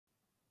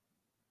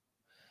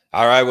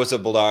All right, what's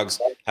up,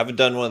 Bulldogs? Haven't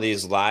done one of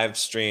these live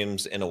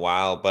streams in a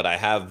while, but I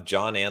have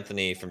John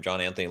Anthony from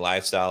John Anthony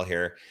Lifestyle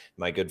here,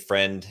 my good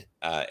friend,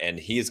 and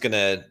he's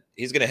gonna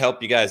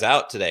help you guys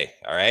out today.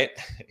 All right,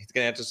 he's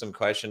gonna answer some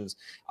questions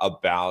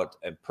about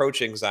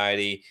approach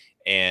anxiety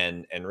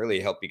and really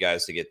help you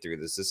guys to get through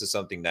this. This is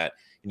something that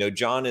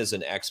John is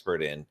an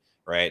expert in.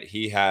 Right,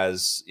 he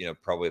has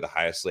probably the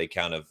highest lay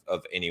count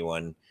of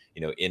anyone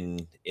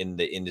in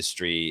the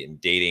industry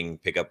and dating,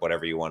 pickup,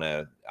 whatever you want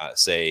to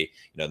say,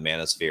 the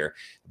manosphere.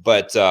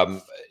 But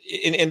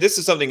and this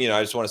is something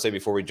I just want to say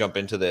before we jump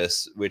into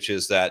this, which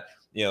is that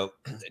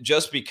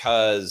just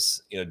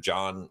because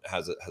John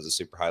has a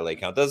super high lay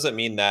count doesn't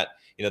mean that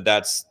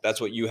that's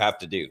what you have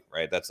to do,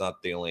 right? That's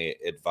not the only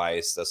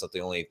advice. That's not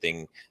the only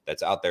thing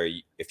that's out there.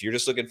 If you're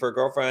just looking for a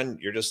girlfriend,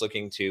 you're just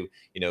looking to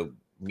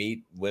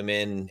meet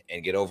women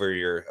and get over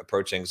your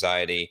approach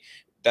anxiety,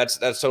 that's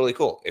totally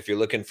cool. If you're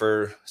looking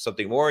for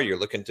something more, you're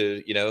looking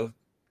to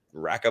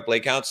rack up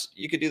lay counts,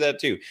 you could do that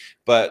too.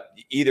 But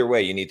either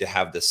way, you need to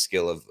have the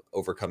skill of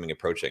overcoming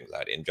approach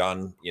anxiety, and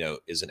John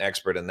is an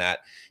expert in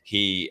that.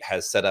 He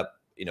has set up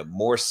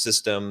more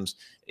systems,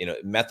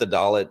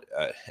 methodology,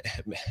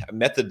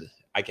 method,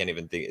 I can't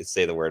even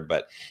say the word,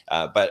 but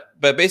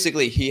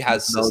basically he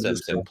has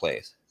systems in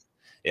place.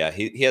 Yeah,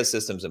 he has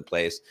systems in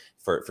place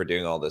for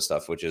doing all this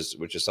stuff, which is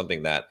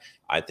something that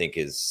I think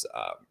is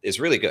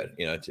really good,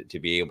 to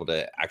be able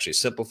to actually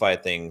simplify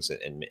things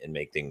and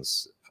make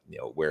things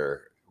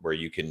where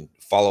you can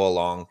follow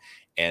along,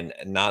 and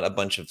not a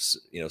bunch of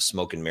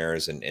smoke and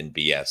mirrors and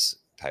BS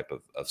type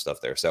of stuff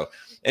there. So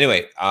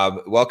anyway,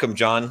 welcome,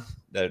 John.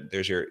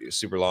 There's your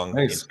super long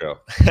intro.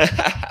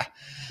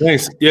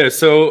 Thanks. Yeah.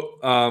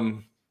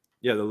 So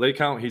yeah, the lay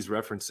count he's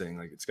referencing,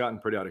 like, it's gotten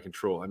pretty out of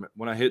control.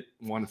 When I hit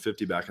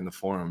 150 back in the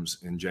forums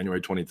in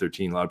January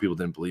 2013, a lot of people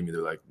didn't believe me.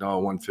 They're like, no,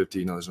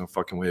 150, no, there's no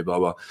fucking way, blah,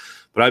 blah.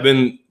 But I've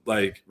been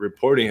like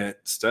reporting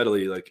it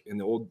steadily, like in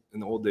the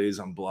old days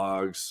on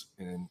blogs,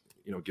 and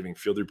giving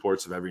field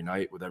reports of every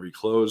night with every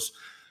close,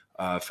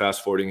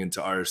 fast forwarding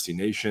into RST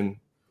Nation,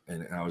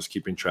 and I was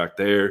keeping track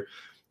there.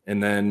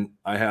 And then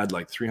I had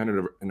like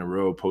 300 in a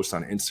row posts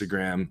on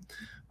Instagram.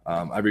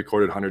 I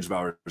recorded hundreds of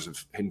hours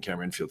of hidden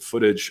camera infield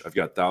footage. I've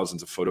got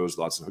thousands of photos,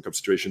 lots of hookup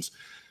situations.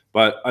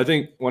 But I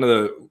think one of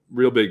the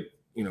real big,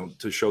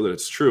 to show that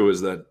it's true,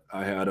 is that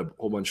I had a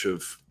whole bunch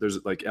of,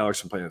 there's like Alex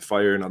from Playing with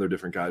Fire and other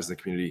different guys in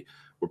the community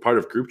were part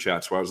of group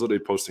chats where I was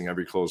literally posting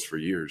every close for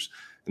years.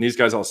 And these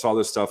guys all saw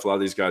this stuff. A lot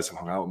of these guys have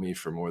hung out with me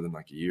for more than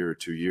like a year or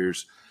 2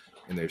 years,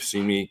 and they've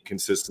seen me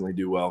consistently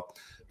do well.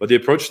 But the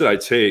approach that I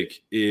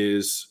take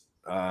is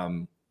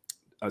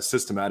a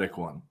systematic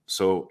one.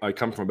 So I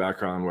come from a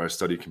background where I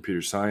studied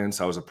computer science.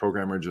 I was a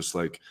programmer, just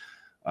like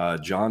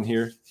John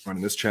here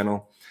running this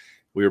channel.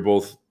 We were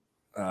both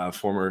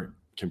former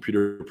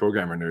computer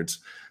programmer nerds.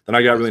 Then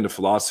I got really into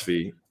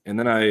philosophy, and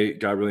then I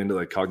got really into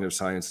like cognitive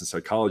science and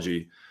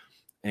psychology.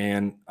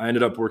 And I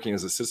ended up working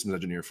as a systems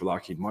engineer for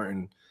Lockheed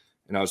Martin.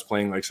 And I was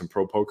playing like some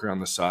pro poker on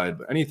the side,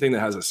 but anything that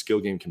has a skill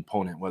game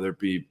component, whether it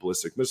be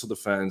ballistic missile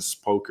defense,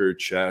 poker,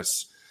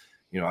 chess.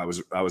 I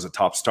was a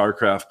top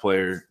StarCraft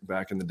player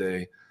back in the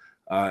day.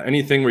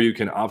 Anything where you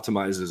can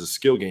optimize as a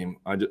skill game,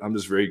 I'm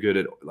just very good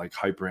at like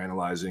hyper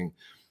analyzing.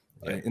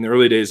 Right. In the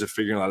early days of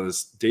figuring a lot of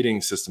this dating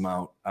system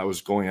out, I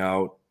was going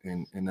out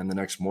and then the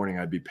next morning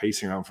I'd be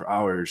pacing around for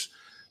hours,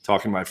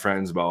 talking to my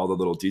friends about all the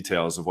little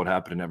details of what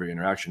happened in every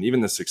interaction, even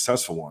the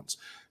successful ones,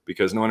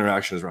 because no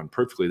interaction is run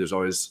perfectly. There's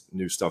always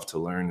new stuff to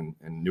learn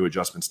and new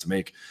adjustments to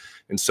make.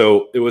 And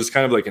so it was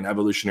kind of like an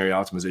evolutionary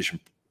optimization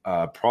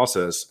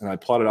process. And I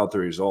plotted out the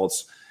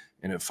results,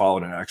 and it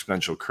followed an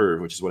exponential curve,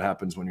 which is what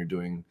happens when you're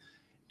doing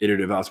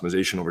iterative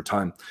optimization over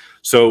time.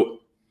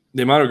 So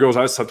the amount of girls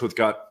I slept with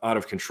got out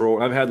of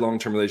control. I've had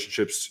long-term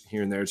relationships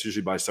here and there. It's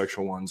usually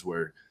bisexual ones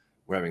where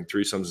we're having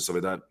threesomes and stuff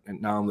like that.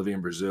 And now I'm living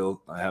in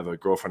Brazil. I have a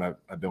girlfriend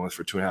I've been with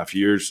for 2.5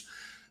 years,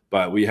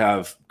 but we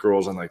have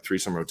girls on like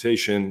threesome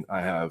rotation.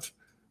 I have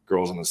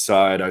girls on the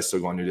side. I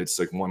still go on new dates. It's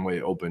like one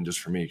way open just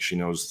for me. She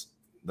knows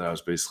that I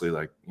was basically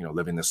like,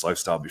 living this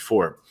lifestyle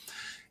before.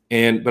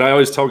 But I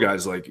always tell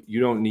guys, like, you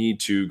don't need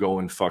to go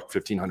and fuck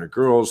 1,500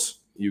 girls.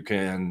 You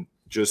can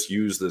just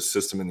use the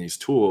system and these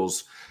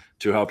tools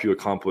to help you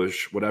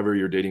accomplish whatever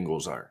your dating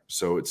goals are.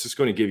 So it's just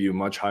going to give you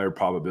much higher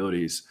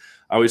probabilities.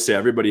 I always say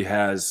everybody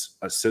has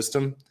a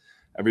system.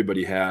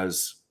 Everybody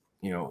has,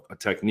 a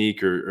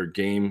technique or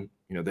game.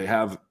 They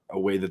have a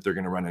way that they're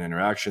going to run an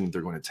interaction,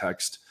 they're going to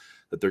text,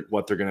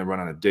 what they're going to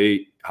run on a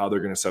date, how they're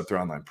going to set their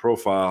online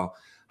profile,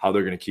 how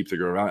they're going to keep the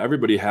girl around.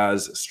 Everybody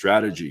has a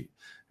strategy.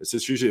 It's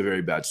just usually a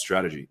very bad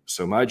strategy.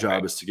 So my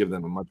job is to give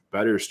them a much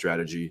better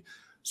strategy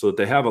so that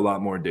they have a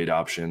lot more date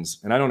options.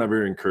 And I don't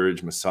ever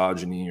encourage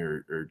misogyny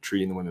or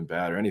treating the women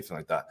bad or anything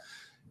like that.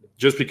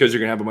 Just because you're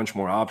going to have a bunch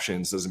more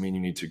options doesn't mean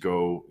you need to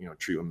go,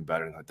 treat women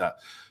better and like that.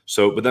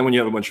 So, but then when you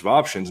have a bunch of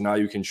options, now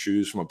you can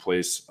choose from a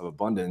place of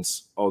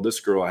abundance. Oh, this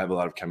girl I have a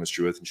lot of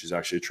chemistry with and she's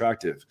actually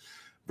attractive,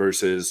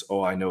 versus,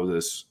 oh, I know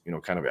this,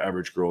 kind of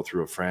average girl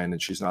through a friend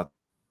and she's not.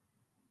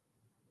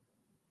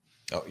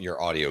 Oh, your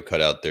audio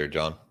cut out there,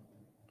 John.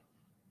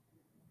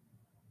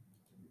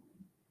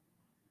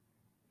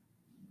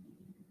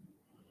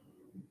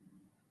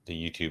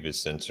 The YouTube is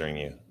censoring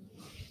you.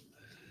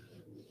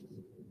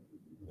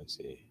 Let's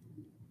see.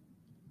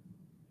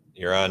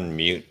 You're on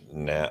mute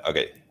now.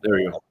 Okay. There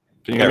we go.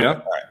 Can you hear me now?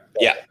 All right.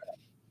 Yeah.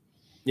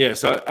 Yeah.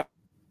 So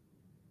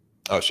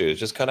Oh shoot, it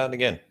just cut out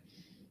again.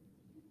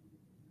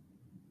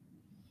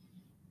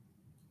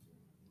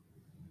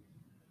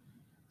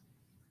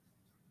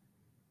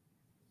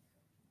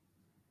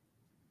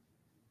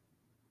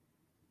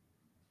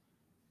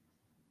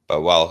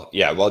 But while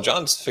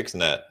John's fixing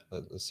that,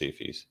 let's see if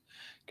he's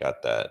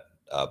got that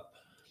up.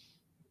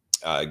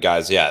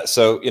 Guys, yeah.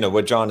 So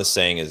what John is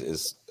saying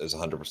is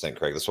 100%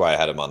 correct. That's why I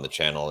had him on the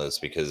channel, is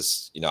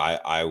because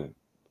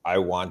I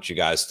want you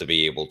guys to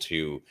be able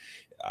to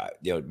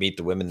meet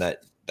the women that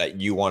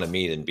you want to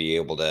meet and be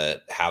able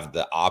to have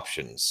the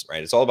options,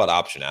 right? It's all about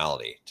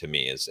optionality to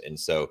me. And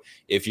so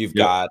if you've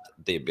got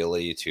the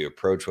ability to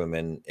approach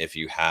women, if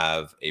you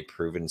have a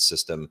proven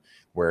system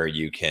where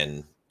you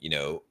can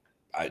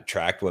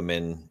attract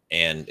women,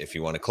 and if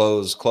you want to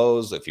close,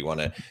 if you want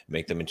to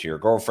make them into your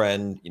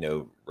girlfriend,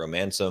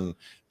 romance them,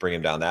 bring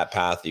them down that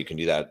path, you can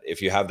do that.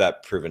 If you have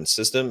that proven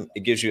system,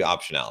 it gives you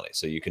optionality,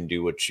 so you can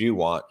do what you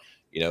want.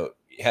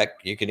 Heck,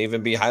 you can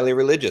even be highly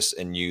religious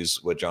and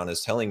use what John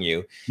is telling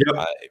you.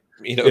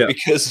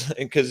 Because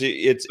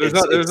it's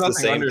the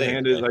same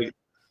underhanded thing. Like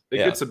it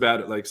gets a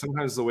bad, like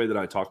sometimes the way that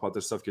I talk about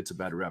this stuff gets a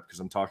bad rep because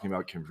I'm talking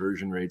about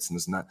conversion rates and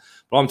this and that.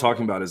 But all I'm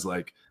talking about is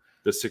like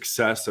the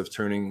success of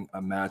turning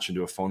a match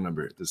into a phone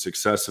number, the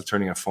success of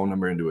turning a phone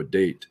number into a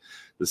date,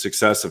 the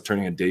success of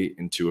turning a date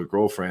into a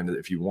girlfriend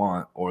if you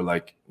want, or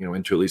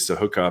into at least a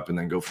hookup and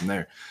then go from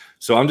there.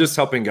 So I'm just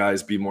helping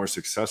guys be more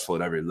successful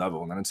at every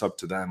level. And then it's up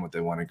to them what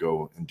they want to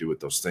go and do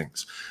with those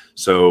things.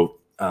 So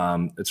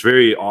it's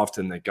very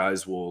often that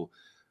guys will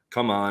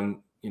come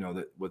on,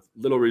 with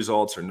little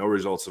results or no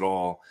results at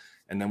all.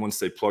 And then once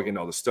they plug in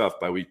all the stuff,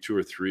 by week 2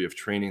 or 3 of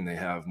training, they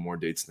have more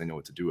dates than they know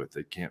what to do with.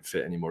 They can't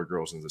fit any more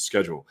girls into the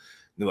schedule.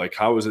 And they're like,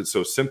 how is it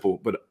so simple?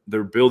 But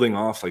they're building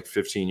off like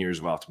 15 years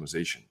of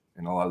optimization.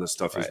 And a lot of this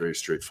stuff is very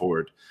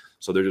straightforward.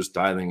 So they're just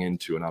dialing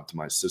into an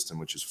optimized system,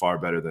 which is far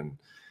better than,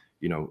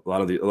 a lot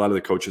of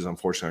the coaches,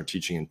 unfortunately, are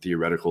teaching in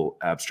theoretical,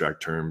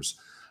 abstract terms,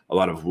 a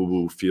lot of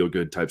woo-woo,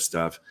 feel-good type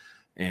stuff.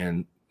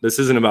 And this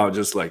isn't about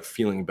just like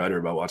feeling better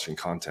about watching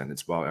content.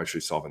 It's about actually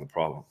solving the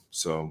problem.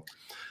 So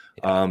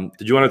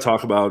did you want to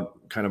talk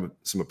about kind of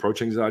some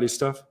approach anxiety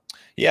stuff?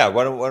 Yeah.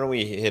 Why don't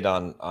we hit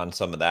on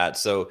some of that?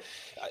 So,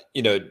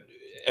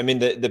 I mean,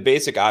 the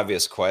basic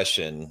obvious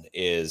question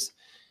is,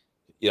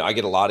 I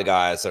get a lot of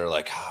guys that are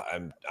like,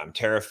 I'm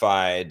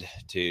terrified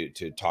to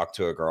talk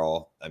to a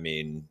girl. I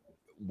mean,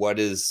 what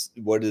is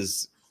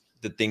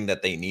the thing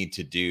that they need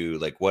to do?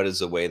 Like, what is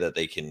the way that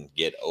they can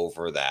get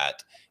over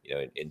that?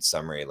 In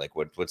summary, like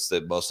what's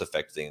the most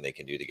effective thing they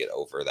can do to get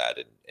over that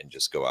and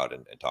just go out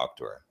and talk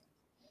to her?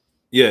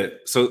 Yeah.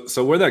 So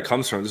where that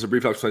comes from, just a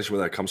brief explanation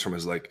where that comes from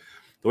is like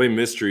the way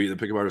the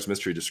pickup artist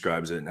mystery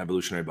describes it in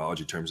evolutionary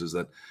biology terms is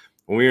that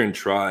when we were in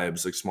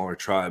tribes, like smaller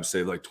tribes,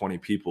 say like 20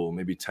 people,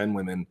 maybe 10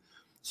 women,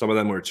 some of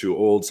them were too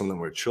old, some of them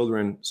were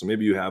children. So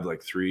maybe you have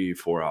like 3,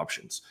 4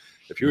 options.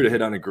 If you were to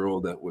hit on a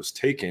girl that was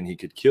taken, he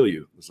could kill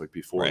you. It was like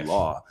before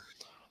law.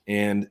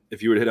 And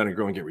if you were to hit on a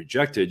girl and get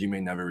rejected, you may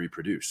never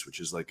reproduce, which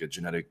is like a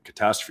genetic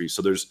catastrophe.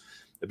 So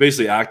it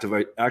basically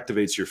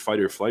activates your fight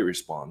or flight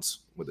response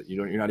with it.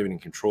 You're not even in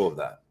control of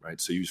that, right?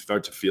 So you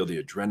start to feel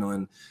the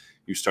adrenaline.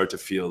 You start to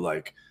feel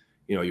like,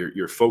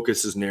 your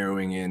focus is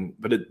narrowing in,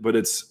 but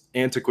it's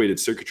antiquated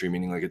circuitry,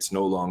 meaning like it's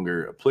no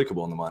longer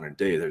applicable in the modern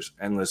day. There's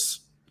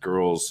endless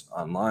girls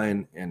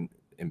online and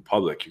in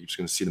public. You're just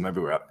going to see them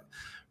everywhere,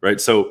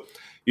 right? So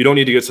you don't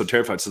need to get so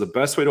terrified. So the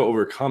best way to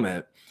overcome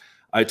it,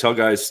 I tell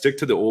guys, stick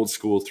to the old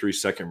school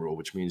 3-second rule,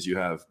 which means you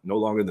have no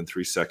longer than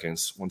 3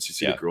 seconds once you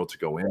see the girl to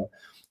go in.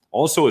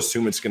 Also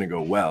assume it's going to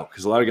go well,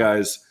 because a lot of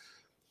guys,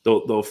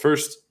 they'll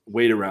first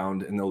wait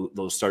around and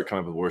they'll start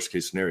coming up with worst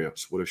case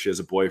scenarios. What if she has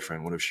a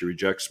boyfriend? What if she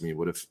rejects me?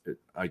 What if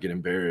I get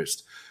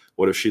embarrassed?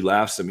 What if she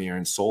laughs at me or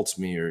insults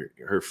me or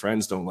her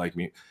friends don't like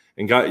me?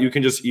 And God, you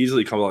can just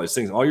easily come up with all these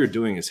things. All you're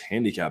doing is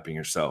handicapping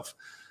yourself,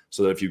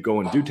 so that if you go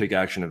and do take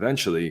action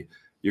eventually,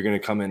 you're going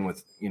to come in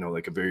with,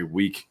 like a very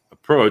weak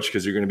approach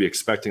because you're going to be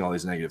expecting all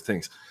these negative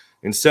things.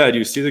 Instead,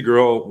 you see the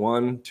girl,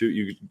 1, 2,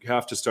 you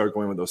have to start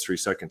going with those 3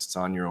 seconds. It's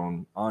on your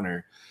own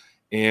honor.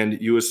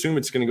 And you assume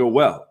it's going to go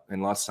well.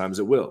 And lots of times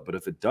it will. But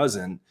if it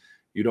doesn't,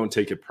 you don't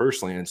take it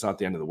personally. And it's not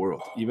the end of the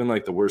world. Even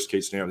like the worst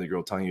case scenario, the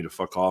girl telling you to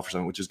fuck off or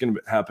something, which is going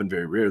to happen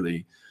very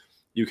rarely.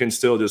 You can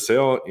still just say,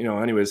 oh,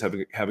 anyways, have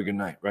a good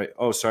night, right?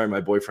 Oh, sorry,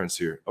 my boyfriend's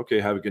here. Okay,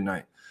 have a good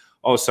night.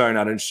 Oh, sorry,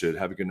 not interested.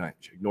 Have a good night.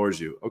 She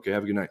ignores you. Okay,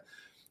 have a good night.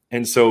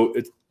 And so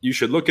you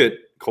should look at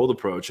cold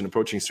approach and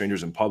approaching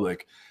strangers in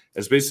public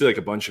as basically like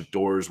a bunch of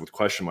doors with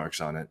question marks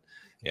on it.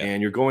 Yeah.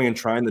 And you're going and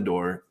trying the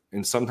door,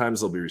 and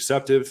sometimes they'll be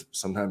receptive,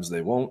 sometimes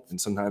they won't, and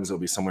sometimes they'll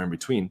be somewhere in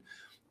between.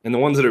 And the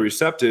ones that are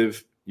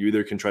receptive, you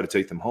either can try to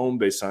take them home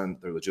based on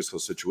their logistical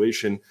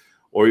situation,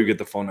 or you get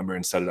the phone number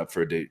and set it up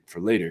for a date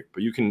for later.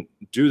 But you can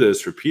do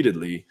this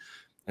repeatedly,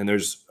 and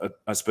there's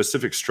a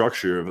specific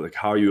structure of like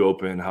how you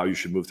open, how you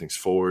should move things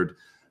forward,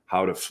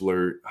 how to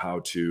flirt,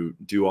 how to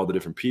do all the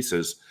different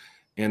pieces.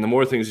 And the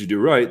more things you do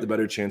right, the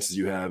better chances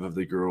you have of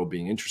the girl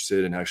being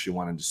interested and actually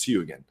wanting to see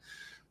you again.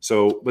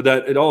 So, but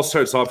that it all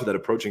starts off with that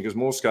approaching, because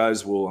most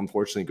guys will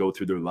unfortunately go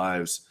through their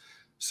lives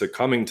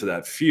succumbing to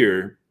that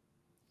fear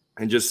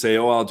and just say,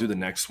 oh, I'll do the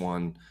next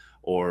one,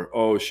 or,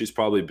 oh, she's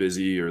probably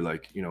busy, or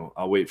like, you know,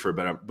 I'll wait for a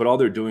better. But all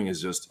they're doing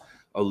is just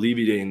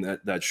alleviating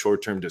that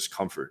short-term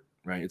discomfort,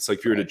 right? It's like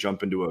if you were to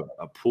jump into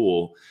a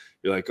pool,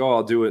 you're like, oh,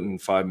 I'll do it in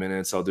 5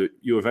 minutes.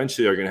 You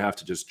eventually are going to have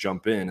to just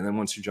jump in. And then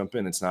once you jump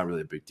in, it's not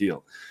really a big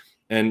deal.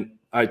 And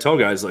I tell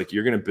guys, like,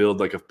 you're going to build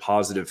like a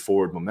positive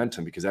forward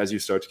momentum, because as you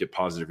start to get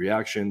positive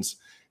reactions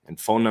and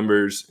phone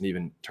numbers and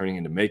even turning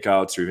into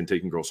makeouts or even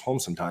taking girls home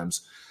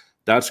sometimes,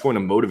 that's going to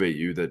motivate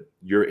you that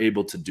you're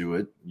able to do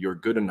it. You're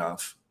good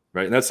enough,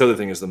 right? And that's the other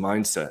thing, is the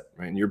mindset,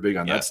 right? And you're big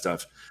on that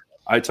stuff.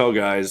 I tell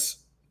guys,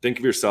 think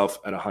of yourself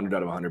at 100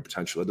 out of 100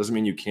 potential. It doesn't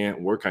mean you can't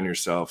work on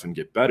yourself and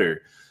get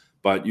better,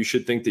 but you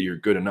should think that you're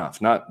good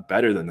enough, not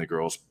better than the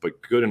girls,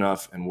 but good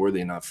enough and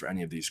worthy enough for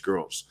any of these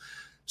girls.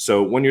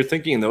 So when you're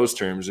thinking in those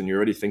terms and you're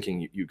already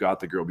thinking you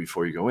got the girl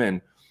before you go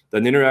in,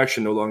 then the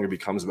interaction no longer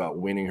becomes about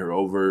winning her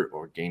over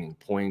or gaining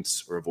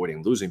points or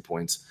avoiding losing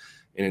points.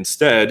 And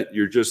instead,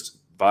 you're just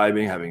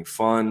vibing, having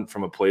fun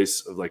from a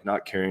place of like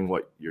not caring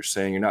what you're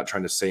saying. You're not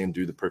trying to say and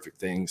do the perfect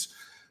things.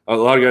 A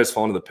lot of guys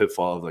fall into the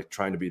pitfall of like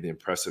trying to be the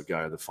impressive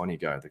guy or the funny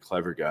guy, or the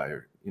clever guy,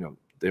 or, you know,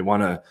 they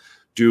want to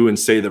do and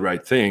say the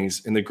right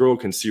things. And the girl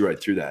can see right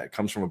through that. It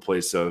comes from a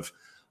place of,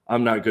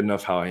 I'm not good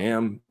enough how I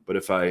am, but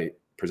if I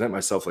present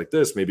myself like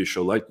this, maybe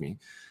she'll like me.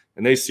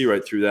 And they see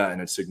right through that,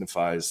 and it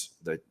signifies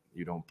that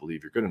you don't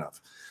believe you're good enough.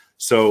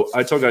 So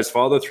I tell guys,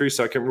 follow the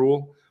 3-second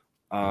rule.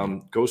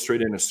 Go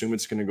straight in, assume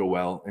it's going to go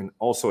well, and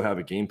also have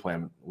a game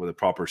plan with a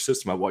proper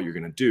system of what you're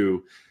going to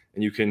do.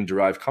 And you can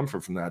derive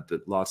comfort from that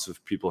lots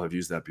of people have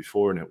used that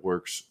before, and it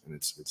works, and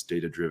it's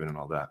data driven and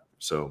all that.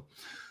 So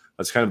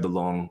that's kind of the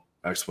long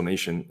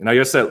explanation. And I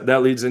guess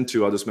that leads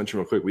into, I'll just mention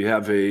real quick, we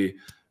have a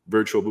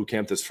virtual boot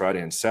camp this Friday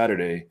and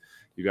Saturday.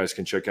 You guys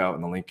can check out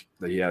in the link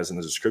that he has in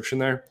the description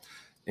there.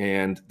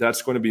 And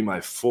that's going to be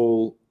my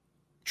full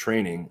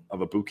training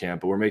of a boot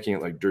camp, but we're making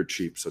it like dirt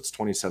cheap. So it's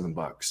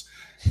 $27.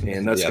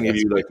 And that's going to give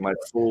you like my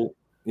full,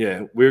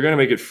 we're going to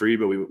make it free,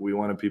 but we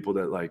wanted people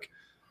that like,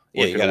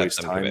 you got to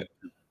waste time.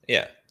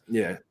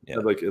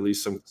 Have like at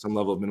least some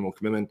level of minimal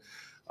commitment.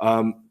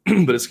 But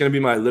it's going to be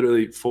my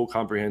literally full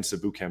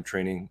comprehensive boot camp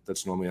training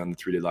that's normally on the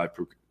 3-day live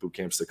boot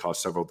camps that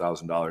cost several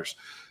 $1,000s.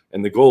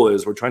 And the goal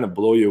is we're trying to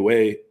blow you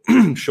away,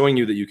 showing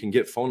you that you can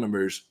get phone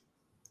numbers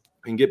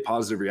and get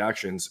positive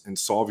reactions and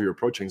solve your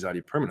approach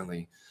anxiety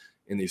permanently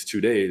in these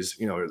 2 days,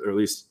 you know, or at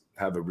least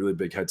have a really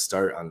big head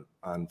start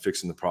on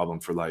fixing the problem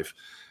for life.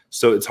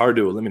 So it's hard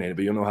to eliminate it,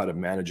 but you'll know how to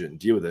manage it and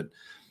deal with it.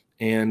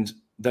 And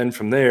then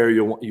from there,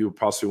 you'll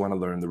possibly want to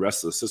learn the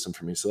rest of the system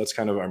from me. So that's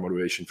kind of our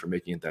motivation for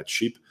making it that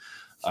cheap.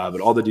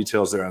 But all the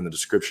details there are in the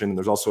description.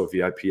 There's also a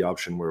VIP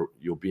option where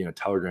you'll be in a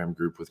Telegram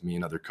group with me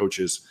and other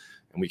coaches,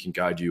 and we can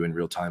guide you in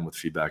real time with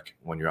feedback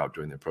when you're out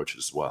doing the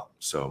approaches as well.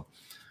 So,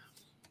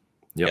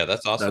 yeah,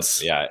 that's awesome.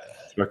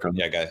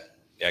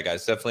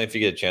 Guys, definitely, if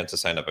you get a chance to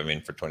sign up, I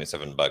mean, for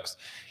 $27,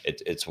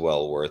 it's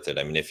well worth it.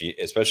 I mean,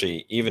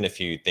 even if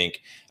you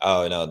think,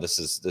 oh no, this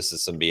is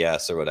some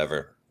BS or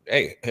whatever,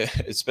 hey,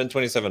 spend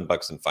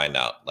 $27 and find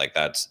out. Like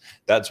that's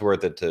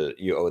worth it.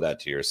 You owe that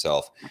to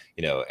yourself,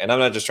 you know. And I'm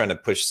not just trying to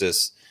push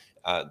this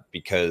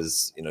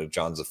because, you know,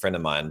 John's a friend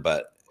of mine,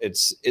 but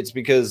it's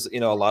because, you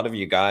know, a lot of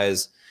you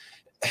guys,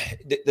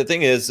 the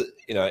thing is,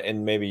 you know,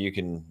 and maybe you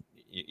can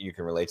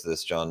relate to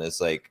this, John,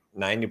 is like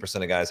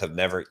 90% of guys have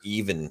never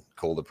even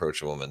cold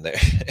approached a woman. There,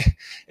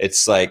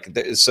 it's like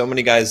so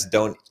many guys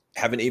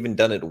haven't even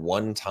done it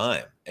one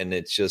time, and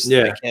it's just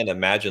I can't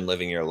imagine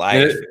living your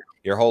life,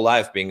 your whole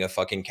life, being a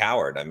fucking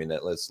coward. I mean,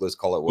 let's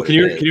call it what it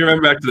is. Can you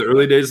remember back to the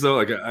early days though?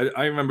 Like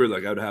I remember,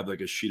 like I would have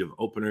like a sheet of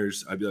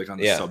openers. I'd be like on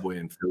the subway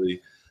in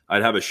Philly.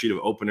 I'd have a sheet of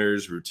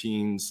openers,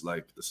 routines,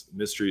 like the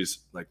mysteries,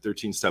 like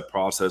 13-step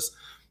process.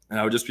 And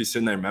I would just be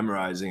sitting there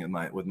memorizing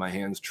it with my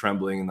hands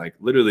trembling and like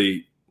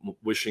literally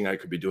wishing I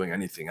could be doing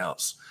anything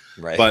else.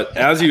 Right. But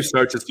as you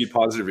start to see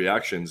positive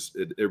reactions,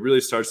 it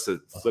really starts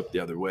to flip the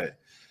other way.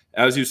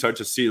 As you start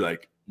to see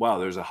like, wow,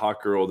 there's a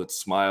hot girl that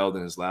smiled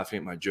and is laughing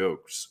at my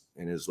jokes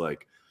and is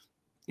like,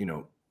 you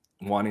know,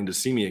 wanting to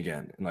see me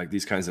again and like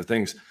these kinds of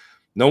things.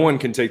 No one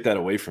can take that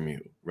away from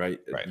you, right?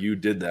 You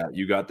did that.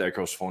 You got that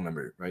girl's phone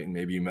number, right? And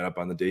maybe you met up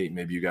on the date.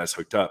 Maybe you guys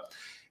hooked up.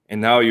 And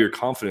now your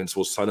confidence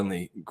will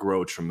suddenly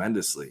grow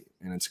tremendously,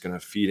 and it's going to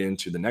feed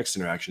into the next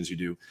interactions you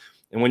do.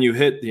 And when you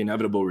hit the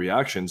inevitable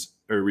reactions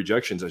or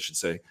rejections, I should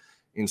say,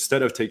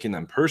 instead of taking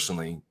them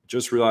personally,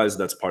 just realize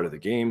that's part of the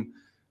game.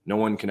 No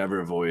one can ever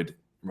avoid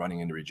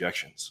running into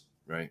rejections,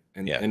 right?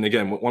 And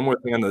again, one more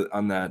thing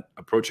on that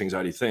approach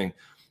anxiety thing,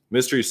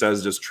 Mystery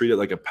says just treat it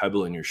like a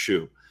pebble in your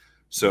shoe.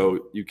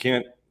 So you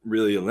can't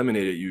really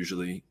eliminate it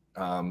usually.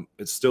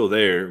 It's still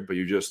there, but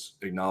you just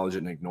acknowledge it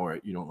and ignore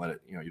it. You don't let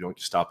it, you know, you don't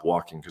stop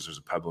walking because there's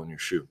a pebble in your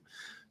shoe.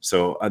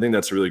 So I think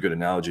that's a really good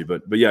analogy,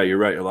 but yeah, you're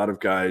right. A lot of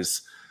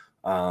guys,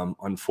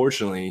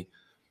 unfortunately,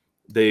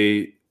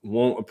 they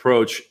won't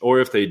approach, or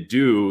if they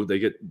do,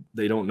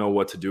 they don't know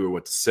what to do or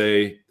what to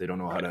say. They don't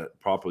know how to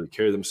properly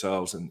carry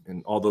themselves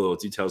and all the little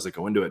details that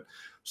go into it.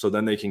 So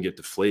then they can get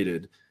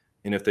deflated.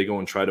 And if they go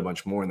and try it a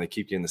bunch more and they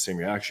keep getting the same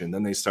reaction,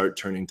 then they start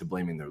turning to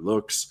blaming their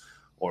looks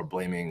or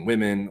blaming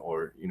women,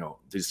 or, you know,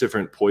 these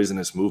different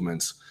poisonous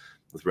movements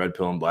with red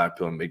pill and black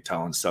pill and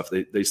MGTOW and stuff.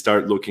 They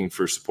start looking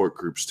for support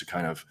groups to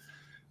kind of,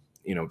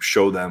 you know,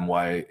 show them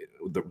why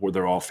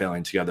they're all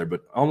failing together.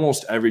 But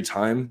almost every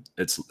time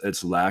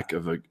it's lack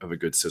of a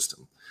good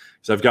system.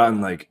 So I've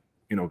gotten, like,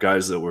 you know,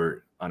 guys that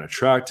were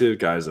unattractive,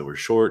 guys that were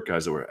short,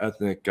 guys that were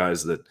ethnic,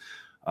 guys that,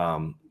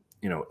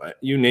 you know,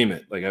 you name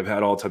it. Like, I've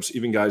had all types,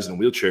 even guys in a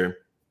wheelchair.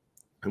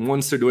 And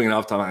once they're doing an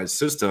optimized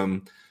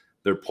system,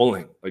 they're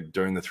pulling, like,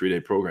 during the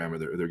 3-day program, or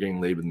they're getting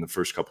laid in the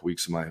first couple of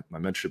weeks of my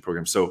mentorship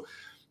program. So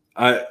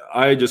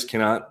I just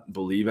cannot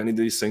believe any of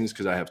these things,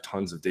 because I have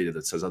tons of data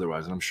that says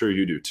otherwise, and I'm sure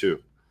you do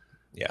too.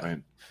 Yeah.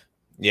 Right.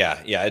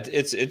 Yeah.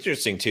 It's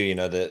interesting too, you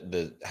know,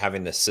 the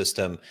having the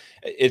system.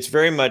 It's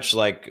very much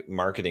like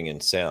marketing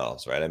and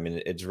sales, right? I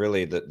mean, it's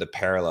really the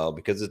parallel,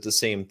 because it's the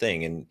same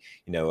thing. And,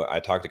 you know, I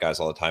talk to guys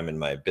all the time in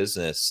my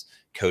business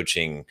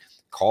coaching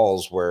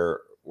calls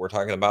where we're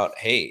talking about,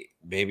 hey,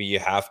 maybe you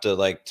have to,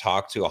 like,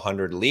 talk to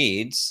 100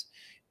 leads,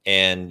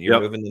 and you're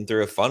moving them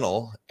through a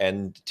funnel,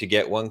 and to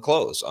get one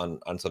close on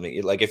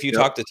something. Like, if you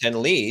talk to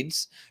 10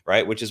 leads,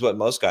 right, which is what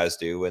most guys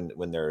do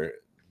when they're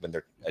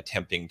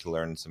attempting to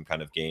learn some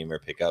kind of game or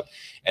pickup,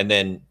 and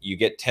then you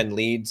get 10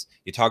 leads,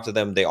 you talk to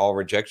them, they all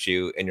reject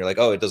you, and you're like,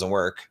 oh, it doesn't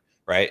work,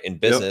 right? In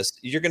business,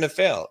 you're going to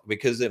fail,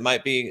 because it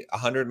might be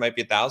 100, might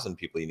be 1,000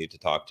 people you need to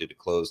talk to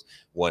close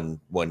one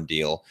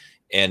deal.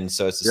 And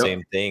so it's the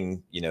same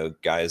thing, you know,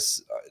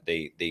 guys,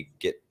 they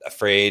get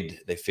afraid,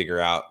 they figure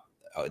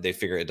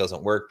it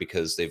doesn't work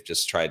because they've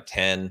just tried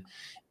 10.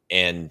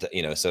 And,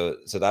 you know, so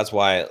that's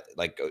why,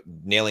 like,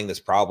 nailing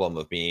this problem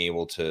of being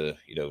able to,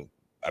 you know,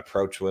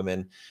 approach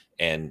women,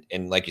 and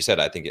like you said,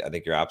 I think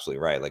you're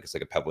absolutely right. Like, it's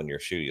like a pebble in your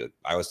shoe.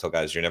 I always tell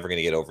guys, you're never going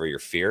to get over your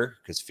fear,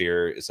 because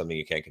fear is something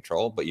you can't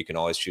control, but you can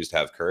always choose to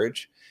have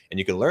courage, and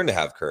you can learn to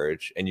have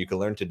courage, and you can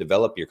learn to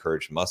develop your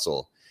courage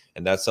muscle.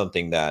 And that's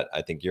something that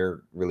I think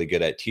you're really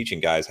good at teaching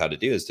guys how to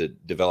do, is to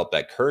develop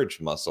that courage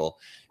muscle.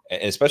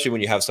 And especially when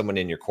you have someone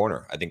in your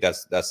corner. I think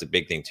that's the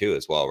big thing too,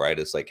 as well, right?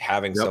 It's like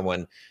having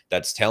someone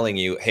that's telling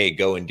you, hey,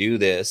 go and do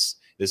this.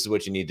 This is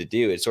what you need to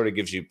do. It sort of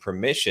gives you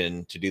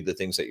permission to do the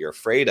things that you're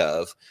afraid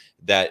of,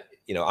 that,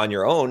 you know, on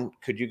your own.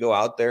 Could you go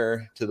out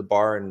there to the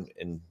bar and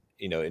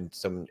you know,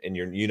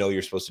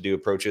 you're supposed to do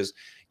approaches?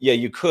 Yeah,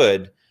 you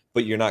could,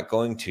 but you're not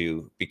going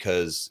to,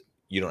 because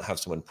you don't have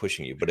someone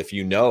pushing you. But if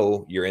you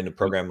know you're in a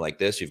program like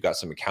this, you've got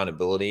some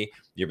accountability,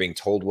 you're being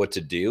told what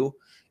to do,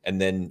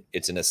 and then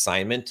it's an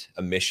assignment,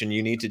 a mission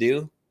you need to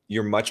do,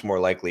 you're much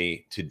more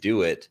likely to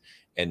do it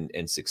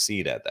and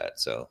succeed at that.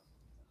 So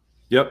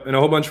and a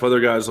whole bunch of other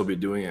guys will be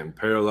doing it in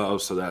parallel,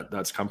 so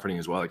that's comforting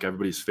as well. Like,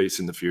 everybody's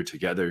facing the fear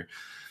together.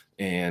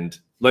 And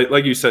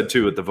like you said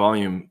too, at the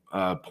volume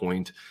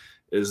point,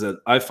 is that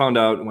I found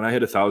out when I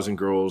hit 1,000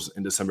 girls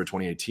in December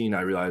 2018,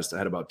 I realized I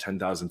had about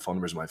 10,000 phone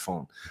numbers on my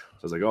phone. So I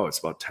was like, oh, it's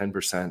about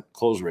 10%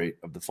 close rate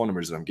of the phone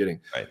numbers that I'm getting.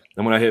 Right.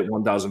 And when I hit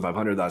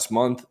 1,500 last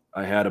month,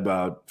 I had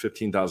about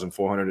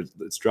 15,400.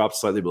 It's dropped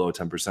slightly below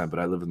 10%, but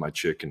I live with my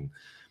chick, and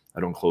I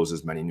don't close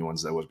as many new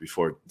ones as I was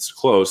before. It's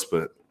close,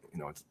 but, you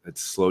know,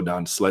 it's slowed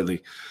down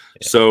slightly.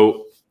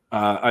 So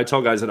I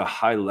tell guys at a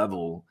high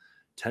level,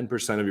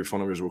 10% of your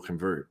phone numbers will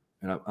convert.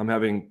 And I'm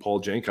having Paul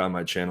Janka on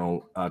my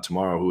channel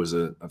tomorrow, who is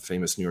a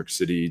famous New York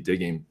City day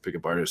game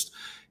pickup artist,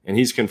 and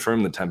he's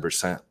confirmed the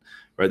 10%.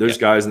 Right? There's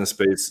guys in the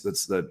space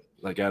that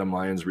like Adam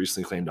Lyons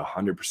recently claimed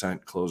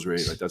 100% close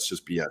rate. Like, that's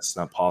just BS. It's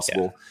not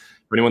possible.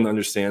 For anyone that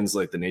understands,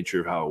 like, the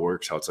nature of how it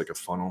works, how it's like a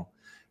funnel,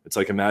 it's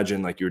like,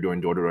 imagine like you're doing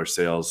door-to-door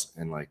sales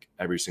and, like,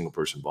 every single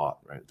person bought.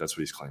 Right? That's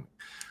what he's claiming.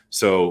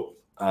 So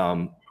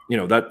you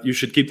know, that you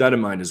should keep that in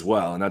mind as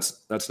well. And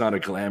that's not a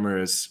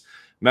glamorous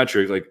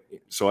metric. Like,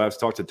 so I have to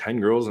talk to 10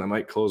 girls and I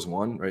might close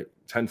one, right?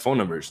 10 phone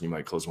numbers and you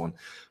might close one.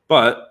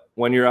 But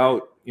when you're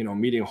out, you know,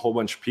 meeting a whole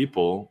bunch of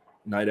people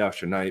night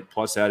after night,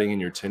 plus adding in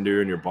your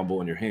Tinder and your Bumble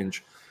and your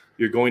Hinge,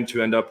 you're going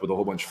to end up with a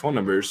whole bunch of phone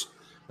numbers.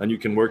 Then you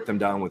can work them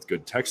down with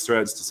good text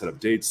threads to set up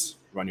dates,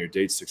 run your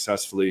dates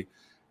successfully.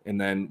 And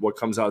then what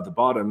comes out at the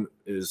bottom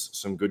is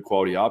some good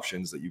quality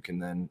options that you can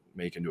then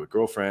make into a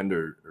girlfriend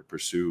or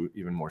pursue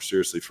even more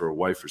seriously for a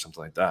wife or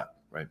something like that,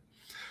 right?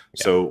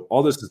 So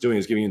all this is doing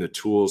is giving you the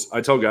tools.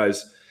 I tell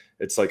guys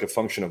it's like a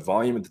function of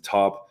volume at the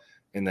top,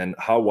 and then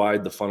how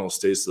wide the funnel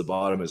stays to the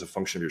bottom is a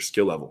function of your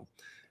skill level.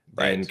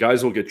 Right. And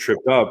guys will get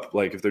tripped up.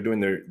 Like, if they're doing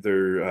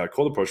their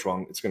cold approach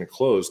wrong, it's going to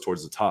close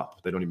towards the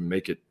top. They don't even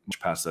make it much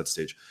past that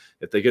stage.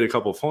 If they get a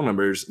couple of phone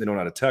numbers, they don't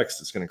know how to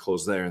text, it's going to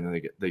close there, and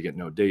then they get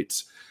no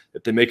dates.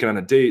 If they make it on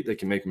a date, they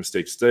can make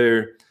mistakes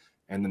there,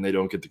 and then they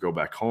don't get to go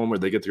back home, or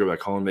they get to go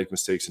back home and make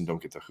mistakes and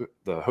don't get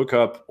the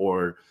hookup,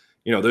 or,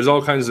 you know, there's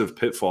all kinds of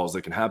pitfalls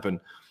that can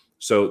happen.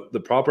 So the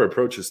proper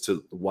approach is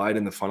to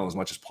widen the funnel as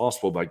much as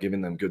possible by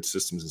giving them good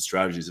systems and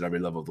strategies at every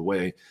level of the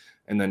way,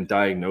 and then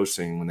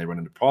diagnosing when they run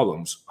into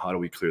problems, how do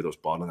we clear those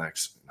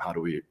bottlenecks? How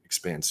do we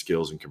expand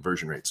skills and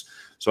conversion rates?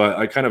 So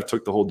I kind of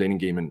took the whole dating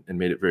game and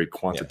made it very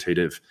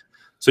quantitative.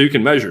 So you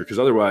can measure, because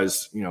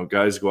otherwise,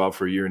 guys go out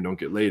for a year and don't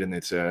get laid and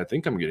they'd say, I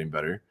think I'm getting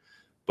better.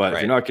 But if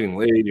you're not getting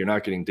laid, you're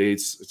not getting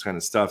dates, this kind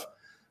of stuff.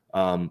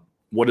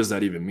 What does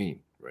that even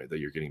mean, right? That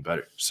you're getting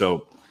better.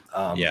 So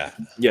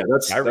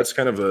that's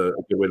kind of a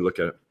good way to look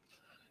at it.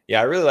 Yeah,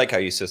 I really like how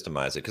you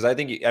systemize it, because I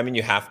think,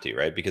 you have to,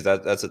 right? Because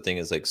that's the thing,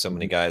 is like so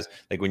many guys,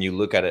 like when you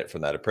look at it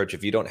from that approach,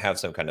 if you don't have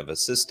some kind of a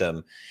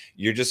system,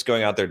 you're just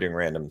going out there doing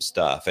random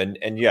stuff. And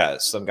yeah,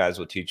 some guys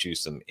will teach you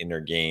some inner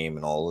game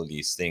and all of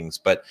these things.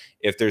 But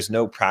if there's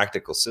no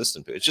practical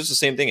system to it, it's just the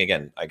same thing.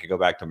 Again, I could go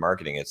back to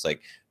marketing. It's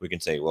like we can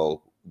say,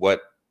 well,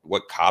 what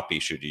copy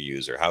should you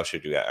use, or how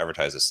should you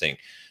advertise this thing?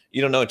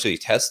 You don't know until you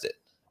test it.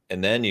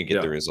 And then you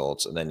get the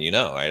results, and then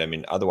right? I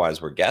mean, otherwise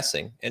we're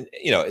guessing. And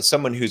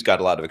someone who's got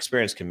a lot of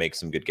experience can make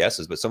some good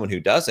guesses, but someone who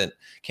doesn't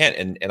can't.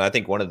 And I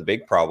think one of the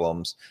big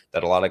problems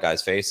that a lot of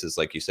guys face is,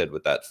 like you said,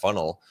 with that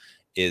funnel,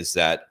 is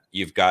that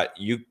you've got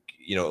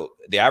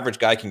the average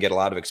guy can get a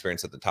lot of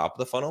experience at the top of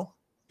the funnel,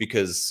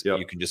 because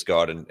you can just go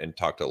out and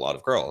talk to a lot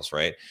of girls,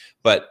 right?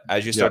 But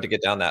as you start to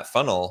get down that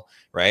funnel,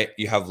 right,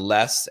 you have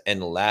less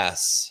and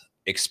less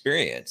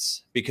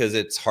experience, because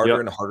it's harder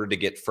and harder to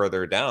get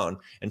further down.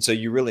 And so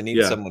you really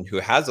need someone who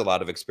has a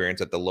lot of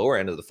experience at the lower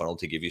end of the funnel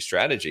to give you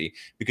strategy,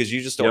 because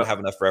you just don't have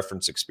enough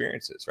reference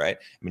experiences, right?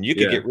 I mean, you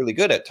could get really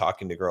good at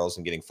talking to girls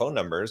and getting phone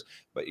numbers,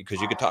 but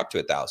because you could talk to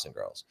 1,000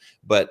 girls,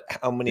 but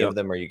how many of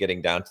them are you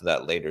getting down to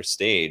that later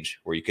stage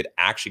where you could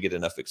actually get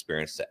enough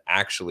experience to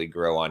actually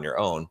grow on your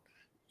own?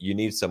 You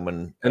need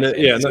someone, and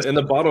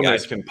the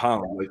bottlenecks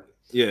compound.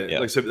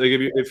 So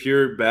if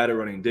you're bad at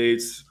running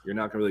dates, you're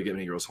not gonna really get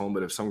many girls home.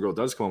 But if some girl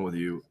does come home with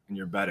you and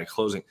you're bad at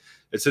closing,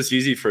 it's just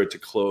easy for it to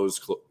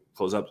close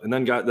up. And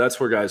then that's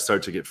where guys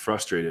start to get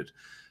frustrated,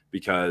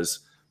 because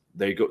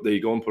they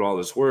go and put all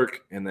this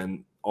work, and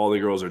then all the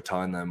girls are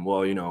telling them,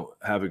 well, I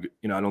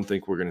don't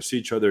think we're gonna see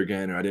each other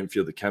again, or I didn't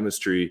feel the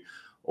chemistry,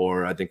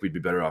 or I think we'd be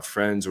better off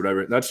friends, or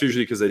whatever. And that's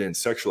usually because they didn't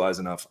sexualize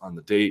enough on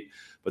the date,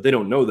 but they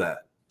don't know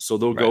that. So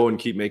they'll go and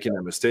keep making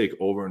that mistake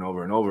over and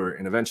over and over.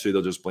 And eventually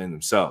they'll just blame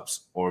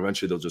themselves, or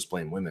eventually they'll just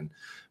blame women.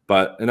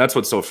 And that's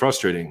what's so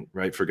frustrating,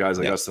 right? For guys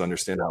like us to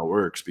understand how it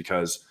works,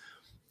 because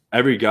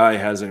every guy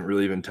hasn't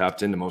really even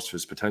tapped into most of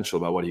his potential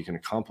about what he can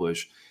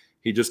accomplish.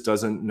 He just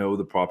doesn't know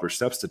the proper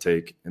steps to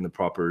take and the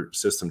proper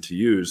system to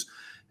use.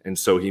 And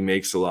so he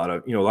makes a lot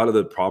of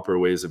the proper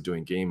ways of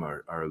doing game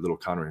are a little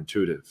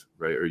counterintuitive,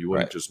 right? Or you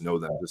wouldn't just know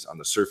that just on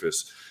the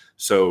surface.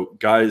 So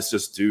guys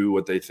just do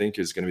what they think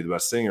is going to be the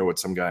best thing, or what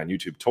some guy on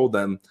YouTube told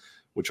them,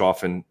 which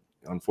often,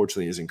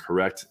 unfortunately, isn't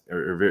correct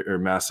or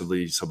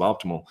massively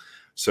suboptimal.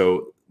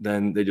 So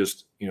then they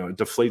just, it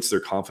deflates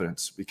their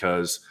confidence,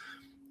 because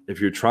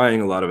if you're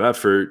trying a lot of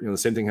effort, the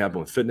same thing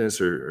happened with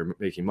fitness or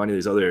making money,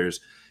 these other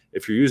areas.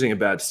 If you're using a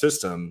bad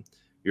system,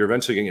 you're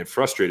eventually going to get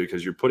frustrated,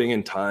 because you're putting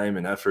in time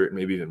and effort and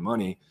maybe even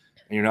money,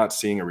 and you're not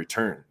seeing a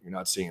return. You're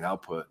not seeing an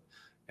output.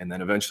 And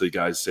then eventually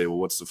guys say, well,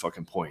 what's the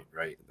fucking point,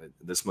 right?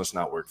 This must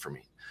not work for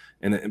me.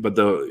 But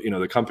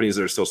the companies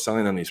that are still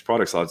selling them these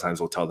products, a lot of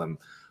times will tell them,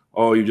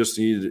 oh, you just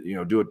need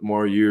to, do it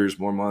more years,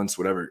 more months,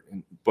 whatever.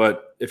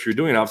 But if you're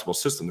doing an optimal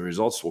system, the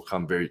results will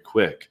come very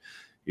quick.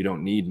 You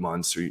don't need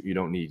months, or you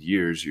don't need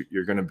years.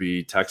 You're going to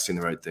be texting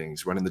the right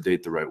things, running the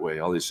date the right way,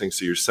 all these things.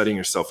 So you're setting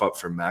yourself up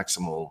for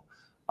maximal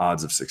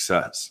odds of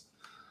success.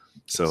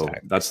 So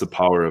that's the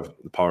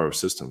power of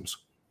systems.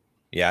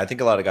 Yeah, I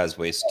think a lot of guys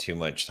waste too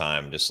much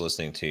time just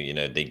listening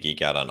to, they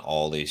geek out on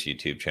all these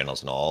YouTube channels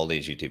and all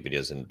these YouTube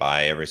videos and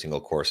buy every single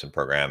course and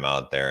program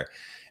out there.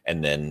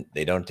 And then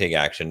they don't take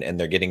action, and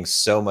they're getting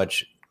so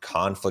much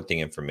conflicting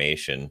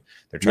information.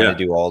 They're trying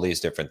to do all these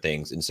different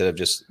things instead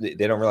of they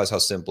don't realize how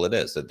simple it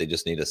is, that they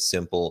just need a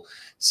simple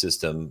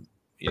system.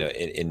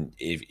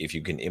 If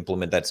you can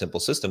implement that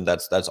simple system,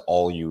 that's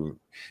all you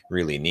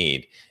really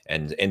need.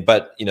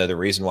 But the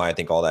reason why I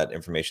think all that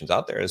information's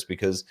out there is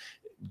because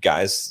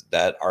guys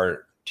that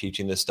are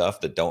teaching this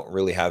stuff that don't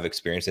really have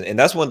experience. And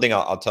that's one thing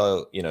I'll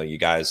tell, you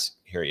guys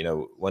here,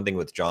 one thing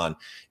with John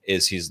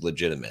is he's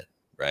legitimate,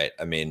 right?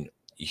 I mean,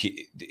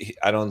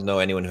 I don't know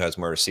anyone who has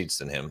more receipts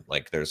than him.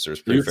 Like there's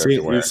proof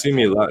everywhere.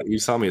 You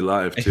saw me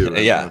live too.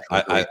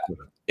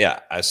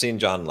 I've seen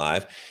John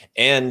live,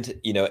 and,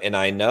 and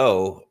I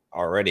know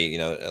already,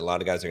 a lot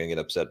of guys are going to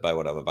get upset by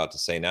what I'm about to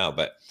say now,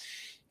 but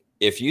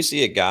if you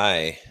see a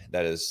guy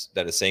that is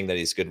saying that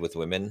he's good with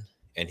women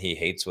and he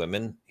hates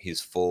women,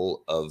 he's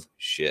full of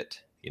shit.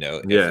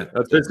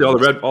 That's basically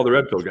all the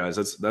red pill guys.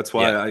 That's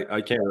why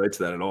I can't relate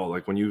to that at all.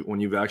 Like when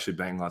you've actually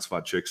banged lots of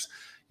hot chicks,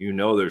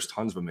 there's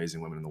tons of amazing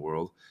women in the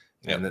world.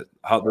 And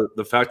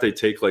the fact they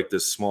take like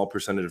this small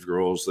percentage of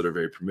girls that are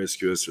very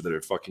promiscuous or that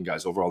are fucking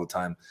guys over all the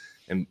time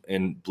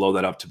and blow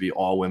that up to be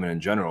all women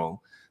in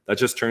general, that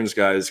just turns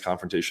guys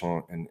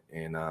confrontational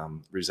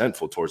and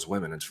resentful towards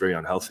women. It's very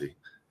unhealthy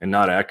and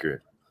not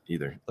accurate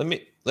either. Let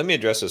Let me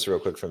address this real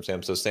quick from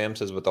Sam. So Sam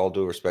says, with all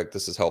due respect,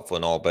 this is helpful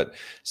and all, but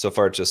so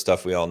far it's just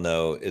stuff we all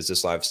know. Is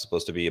this live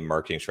supposed to be a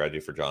marketing strategy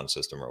for John's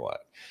system or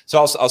what? So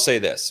I'll say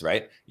this,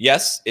 right?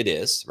 Yes, it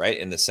is, right?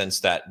 In the sense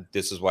that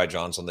this is why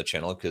John's on the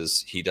channel,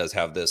 because he does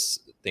have this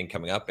thing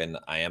coming up and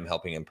I am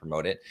helping him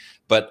promote it.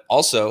 But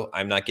also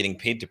I'm not getting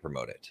paid to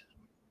promote it.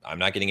 I'm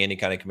not getting any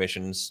kind of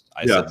commissions.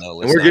 I said,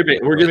 no, and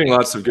we're giving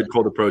lots of good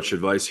cold approach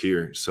advice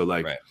here. So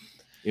like, right.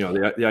 You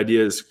know, the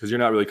idea is, because you're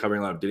not really covering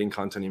a lot of dating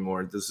content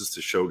anymore, this is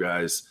to show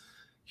guys,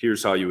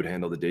 here's how you would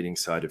handle the dating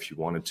side if you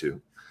wanted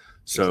to.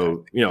 So,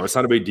 exactly. You know, it's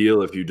not a big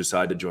deal if you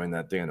decide to join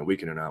that thing on the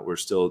weekend or not. We're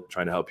still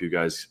trying to help you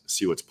guys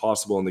see what's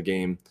possible in the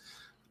game,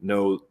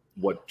 know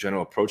what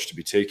general approach to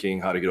be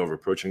taking, how to get over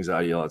approach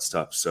anxiety, all that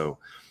stuff. So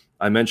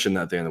I mentioned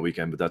that thing on the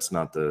weekend, but that's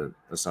not the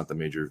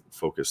major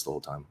focus the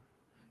whole time.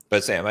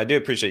 But Sam, I do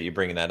appreciate you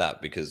bringing that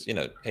up because, you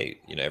know, hey,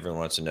 you know, everyone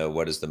wants to know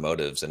what is the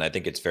motives. And I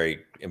think it's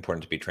very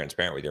important to be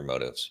transparent with your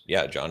motives.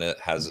 Yeah, John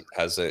has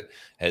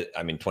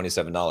I mean,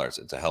 $27.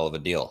 It's a hell of a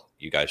deal.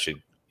 You guys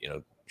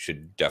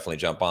should definitely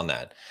jump on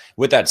that.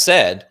 With that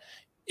said,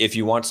 if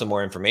you want some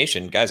more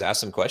information, guys,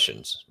 ask some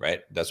questions, right?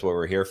 That's what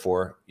we're here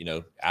for. You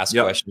know, ask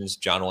questions.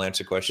 John will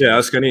answer questions. Yeah,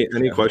 ask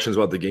any questions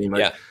about the game.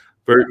 Like,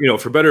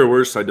 for better or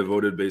worse, I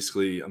devoted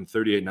basically, I'm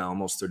 38 now,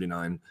 almost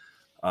 39.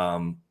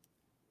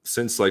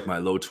 Since like my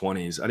low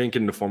 20s, I didn't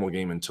get into formal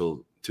game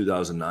until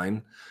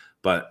 2009,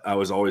 but I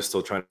was always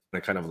still trying to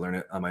kind of learn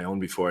it on my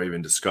own before I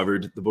even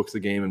discovered the book, The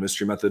Game and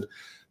Mystery Method.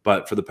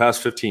 But for the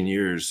past 15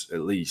 years,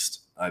 at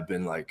least, I've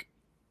been like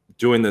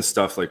doing this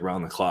stuff like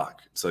round the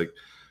clock. It's like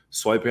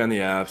swiping on the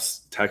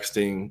apps,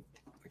 texting.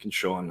 I can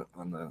show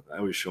I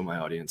always show my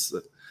audience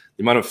that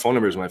the amount of phone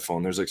numbers on my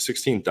phone. There's like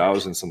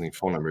 16,000 something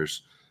phone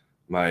numbers.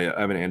 I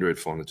have an Android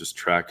phone that just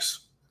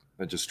tracks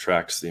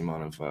the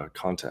amount of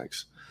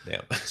contacts.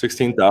 Yeah.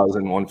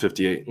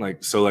 16,158.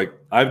 Like, so like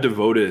I've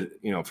devoted,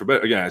 you know,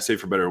 I say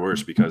for better or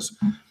worse, because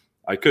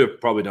I could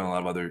have probably done a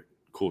lot of other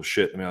cool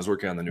shit. I mean, I was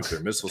working on the nuclear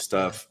missile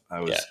stuff.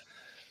 You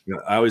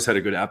know, I always had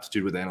a good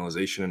aptitude with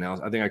analyzation and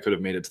analysis. I think I could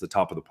have made it to the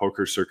top of the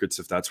poker circuits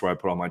if that's where I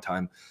put all my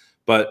time.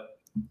 But,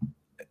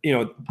 you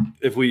know,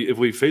 if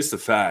we face the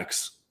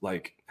facts,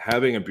 like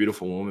having a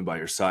beautiful woman by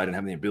your side and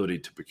having the ability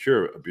to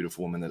procure a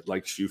beautiful woman that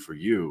likes you for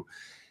you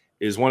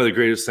is one of the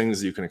greatest things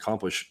that you can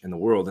accomplish in the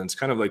world. And it's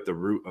kind of like the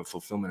root of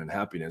fulfillment and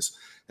happiness.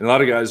 And a lot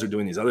of guys are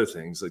doing these other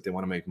things, like they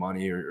want to make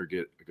money or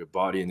get a good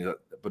body,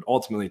 but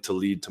ultimately to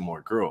lead to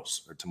more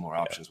girls or to more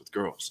options with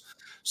girls.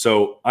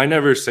 So I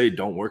never say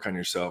don't work on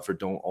yourself or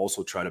don't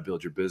also try to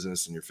build your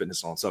business and your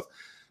fitness and all that stuff,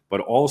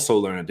 but also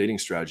learn a dating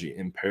strategy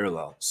in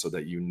parallel so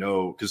that you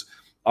know, because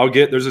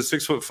there's a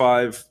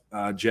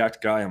 6'5"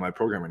 jacked guy on my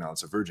program right now.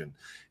 It's a virgin.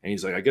 And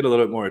he's like, I get a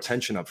little bit more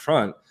attention up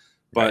front,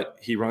 but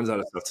he runs out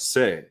of stuff to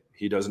say.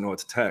 He doesn't know what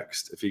to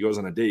text. If he goes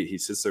on a date, he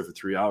sits there for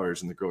 3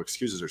 hours and the girl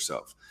excuses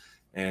herself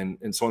and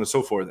so on and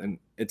so forth. And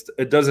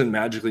it doesn't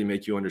magically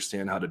make you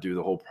understand how to do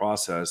the whole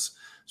process,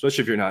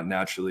 especially if you're not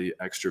naturally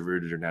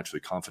extroverted or naturally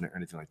confident or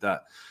anything like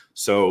that.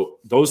 So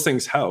those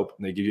things help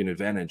and they give you an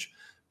advantage,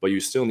 but you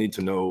still need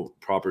to know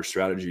proper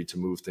strategy to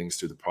move things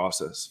through the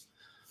process.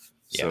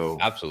 So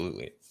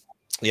absolutely.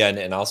 Yeah.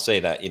 And I'll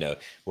say that, you know,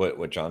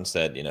 what John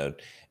said, you know,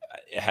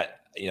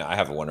 I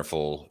have a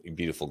wonderful,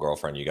 beautiful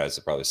girlfriend. You guys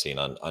have probably seen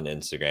on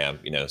Instagram,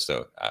 you know,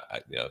 so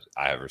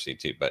I have her see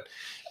too, but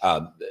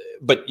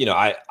you know,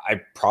 I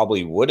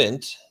probably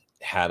wouldn't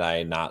had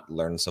I not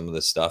learned some of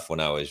this stuff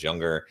when I was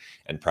younger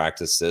and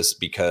practiced this,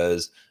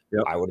 because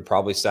I would have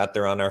probably sat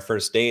there on our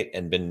first date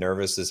and been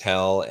nervous as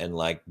hell and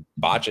like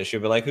botch it.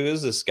 She'd be like, who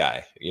is this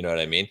guy? You know what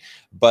I mean?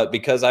 But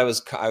because I was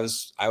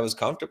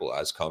comfortable,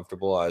 I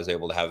was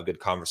able to have a good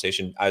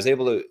conversation. I was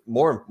able to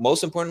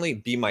most importantly,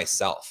 be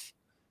myself.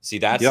 See,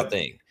 that's the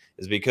thing,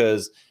 is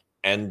because,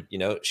 and you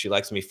know, she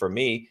likes me for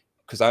me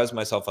because I was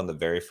myself on the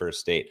very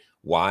first date.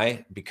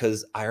 Why?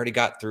 Because I already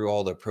got through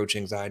all the approach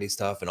anxiety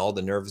stuff and all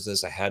the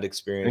nervousness I had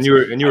experienced.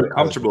 And you were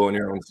comfortable in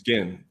your own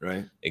skin,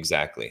 right?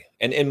 Exactly.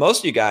 And most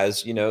of you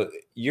guys, you know,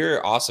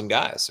 you're awesome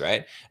guys,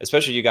 right?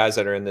 Especially you guys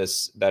that are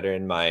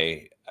in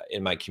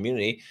my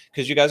community,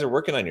 because you guys are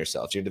working on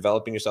yourselves. You're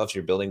developing yourselves.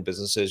 You're building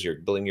businesses. You're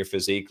building your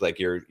physique. Like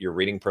you're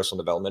reading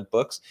personal development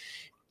books.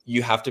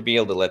 You have to be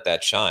able to let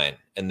that shine.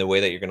 And the way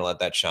that you're going to let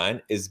that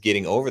shine is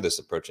getting over this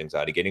approach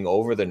anxiety, getting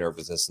over the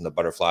nervousness and the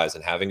butterflies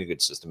and having a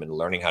good system and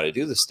learning how to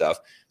do this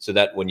stuff so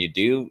that when you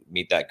do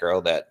meet that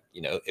girl that,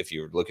 you know, if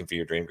you're looking for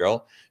your dream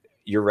girl,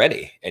 you're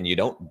ready and you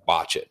don't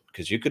botch it,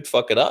 because you could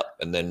fuck it up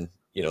and then,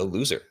 you know,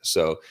 lose her.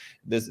 So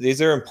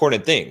these are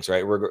important things,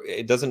 right?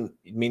 It doesn't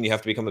mean you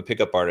have to become a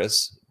pickup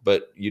artist,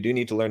 but you do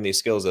need to learn these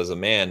skills as a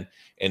man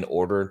in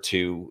order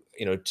to,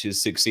 you know, to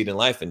succeed in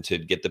life and to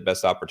get the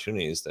best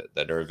opportunities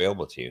that are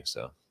available to you.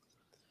 So,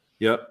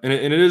 yeah. And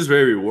it is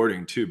very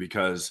rewarding too,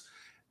 because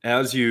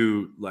as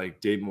you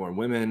like date more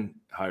women,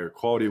 higher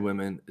quality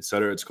women, et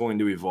cetera, it's going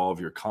to evolve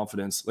your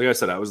confidence. Like I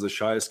said, I was the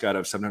shyest guy out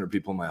of 700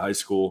 people in my high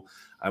school.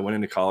 I went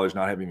into college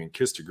not having even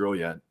kissed a girl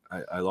yet.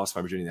 I lost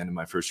my virginity at the end of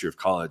my first year of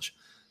college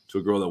to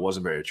a girl that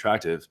wasn't very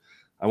attractive.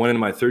 I went into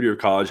my third year of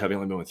college having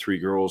only been with 3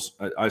 girls.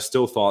 I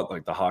still thought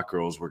like the hot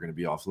girls were going to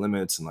be off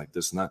limits and like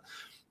this and that.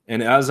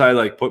 And as I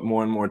like put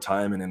more and more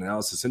time and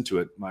analysis into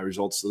it, my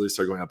results really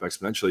start going up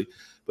exponentially.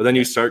 But then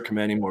you start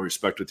commanding more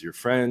respect with your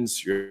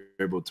friends. You're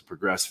able to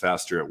progress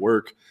faster at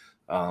work.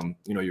 You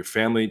know, your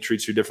family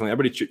treats you differently.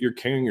 Everybody, you're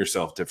carrying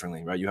yourself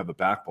differently, right? You have a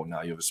backbone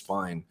now. You have a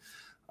spine.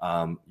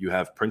 You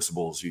have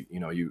principles.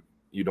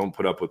 You don't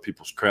put up with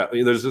people's crap.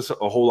 There's just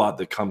a whole lot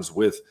that comes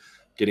with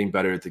getting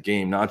better at the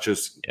game, not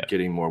just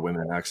getting more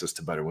women and access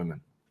to better women.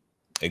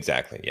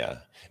 Exactly. Yeah.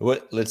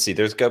 Let's see.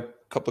 There's a couple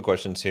of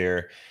questions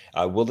here.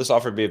 Will this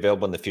offer be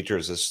available in the future?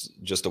 Is this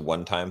just a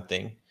one-time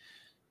thing?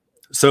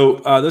 So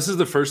this is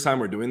the first time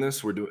we're doing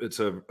this. It's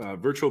a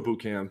virtual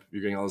boot camp.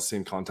 You're getting all the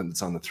same content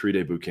that's on the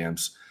 3-day boot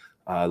camps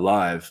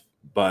live,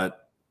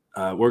 but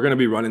we're going to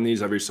be running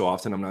these every so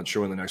often. I'm not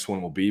sure when the next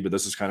one will be, but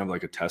this is kind of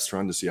like a test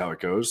run to see how it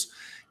goes.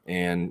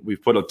 And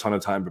we've put a ton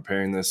of time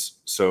preparing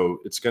this. So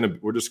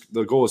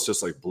the goal is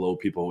just like blow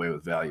people away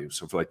with value.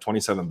 So for like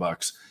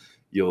 $27,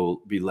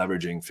 you'll be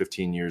leveraging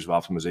 15 years of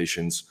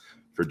optimizations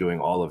for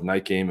doing all of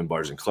night game and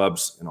bars and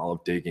clubs and all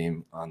of day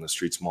game on the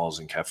streets, malls,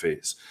 and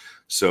cafes.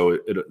 So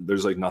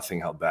there's like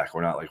nothing held back.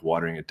 We're not like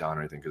watering it down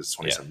or anything because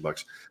it's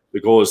 $27. The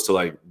goal is to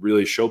like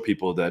really show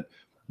people that,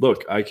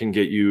 look, I can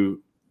get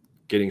you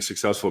getting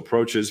successful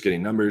approaches,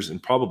 getting numbers,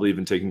 and probably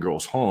even taking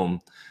girls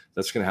home.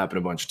 That's going to happen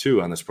a bunch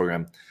too on this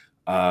program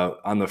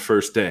on the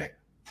first day,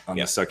 on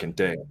the second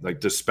day, like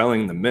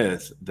dispelling the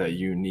myth that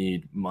you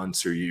need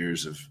months or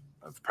years of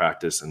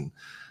practice and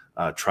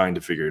trying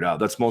to figure it out.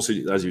 That's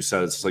mostly, as you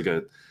said, it's like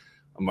a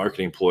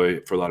marketing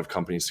ploy for a lot of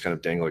companies to kind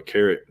of dangle a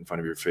carrot in front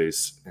of your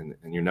face, and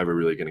you're never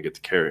really going to get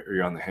the carrot, or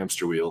you're on the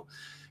hamster wheel.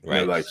 Right.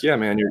 They're like, yeah,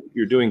 man,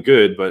 you're doing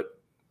good, but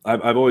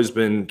I've always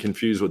been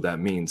confused what that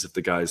means if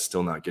the guy's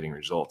still not getting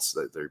results,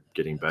 that they're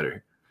getting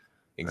better.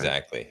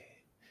 Exactly. Right?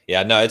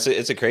 Yeah, no, it's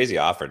a crazy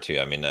offer too.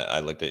 I mean, I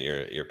looked at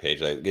your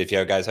page. Like, if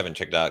you guys haven't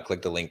checked it out,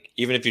 click the link.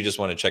 Even if you just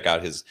want to check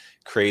out his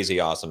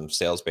crazy awesome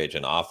sales page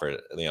and offer,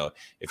 you know,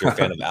 if you're a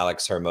fan of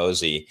Alex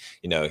Hormozi,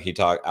 you know,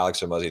 Alex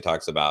Hormozi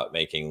talks about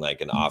making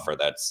like an offer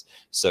that's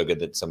so good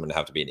that someone would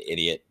have to be an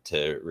idiot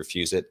to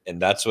refuse it,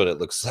 and that's what it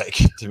looks like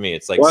to me.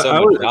 It's like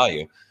so much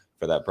value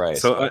for that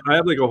price. So I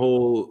have like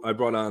I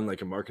brought on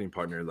like a marketing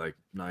partner like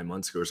 9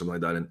 months ago or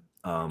something like that, and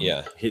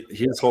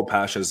his whole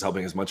passion is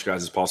helping as much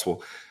guys as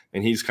possible.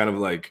 And he's kind of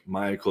like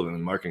my equivalent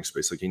in the marketing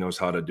space. Like he knows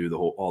how to do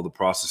all the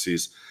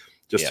processes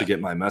just to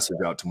get my message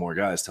out to more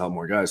guys, to help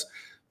more guys.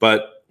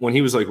 But when he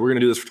was like, we're going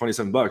to do this for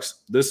 $27,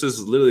 this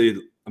is literally,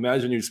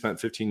 imagine you spent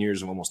 15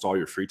 years of almost all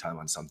your free time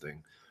on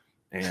something.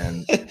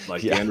 And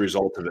like the end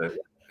result of it,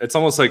 it's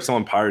almost like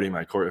someone pirating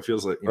my course. It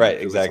feels like,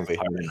 exactly.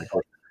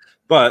 Like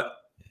but,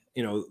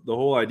 you know, the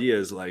whole idea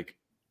is like,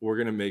 we're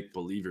going to make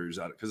believers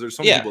out of it. Because there's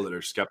some people that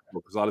are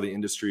skeptical because a lot of the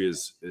industry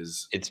is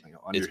it's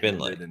been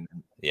like,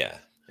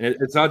 and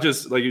it's not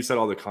just, like you said,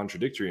 all the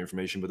contradictory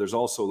information, but there's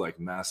also like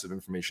massive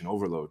information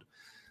overload.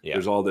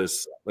 There's all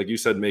this, like you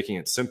said, making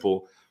it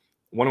simple.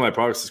 One of my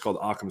products is called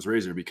Occam's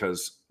Razor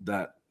because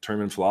that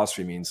term in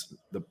philosophy means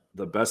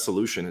the best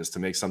solution is to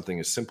make something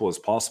as simple as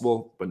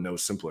possible, but no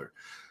simpler.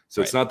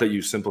 So it's not that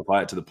you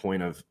simplify it to the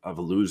point of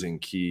losing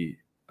key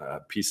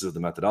pieces of the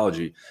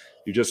methodology.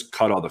 You just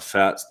cut all the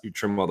fats, you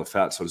trim all the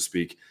fat, so to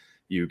speak.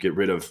 You get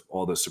rid of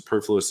all the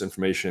superfluous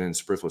information and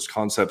superfluous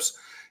concepts.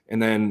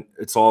 And then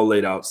it's all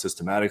laid out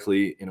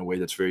systematically in a way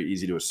that's very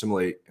easy to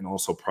assimilate and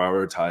also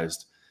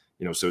prioritized,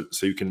 you know, so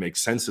you can make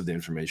sense of the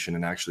information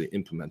and actually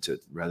implement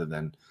it rather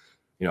than,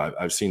 you know,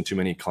 I've seen too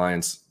many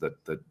clients that,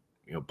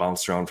 you know,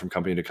 bounce around from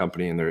company to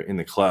company and they're in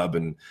the club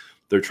and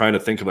they're trying to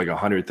think of like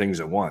 100 things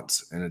at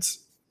once. And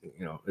it's,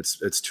 you know,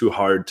 it's too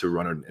hard to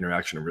run an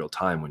interaction in real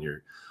time when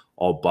you're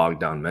all bogged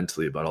down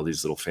mentally about all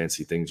these little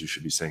fancy things you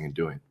should be saying and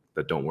doing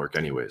that don't work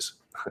anyways.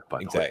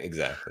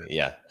 Exactly.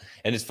 Yeah.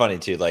 And it's funny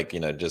too, like, you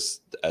know,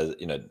 just as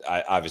you know,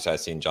 I've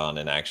seen John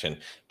in action,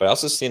 but I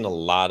also seen a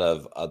lot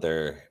of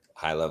other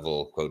high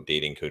level quote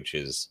dating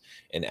coaches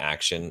in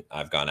action.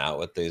 I've gone out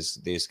with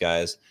these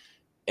guys,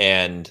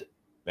 and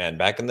man,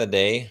 back in the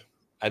day,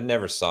 I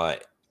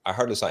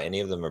hardly saw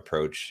any of them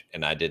approach,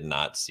 and I did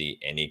not see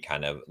any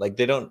kind of like,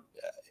 they don't,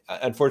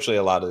 unfortunately,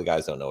 a lot of the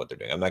guys don't know what they're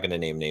doing. I'm not going to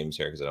name names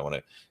here because I don't want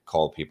to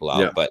call people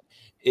out, but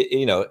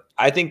you know,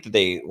 I think that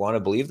they want to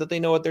believe that they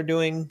know what they're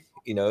doing.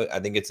 You know, I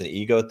think it's an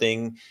ego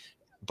thing,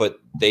 but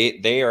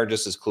they are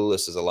just as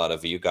clueless as a lot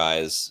of you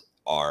guys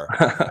are,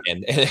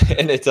 and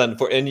it's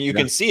unfortunate, and you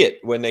can see it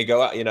when they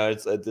go out. You know,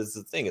 it's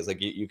the thing. It's like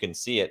you can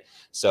see it,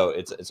 so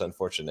it's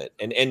unfortunate.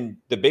 And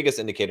the biggest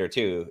indicator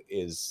too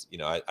is, you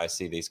know, I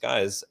see these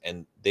guys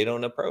and they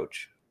don't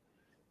approach,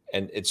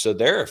 and so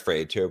they're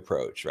afraid to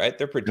approach. Right?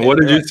 They're pretending. What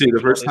did you see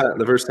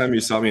the first time you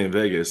saw me in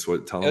Vegas? Tell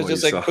them it was what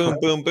just you like saw. boom,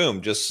 boom,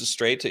 boom, just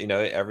straight to, you know,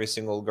 every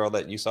single girl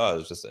that you saw. It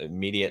was just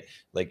immediate,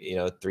 like, you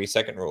know,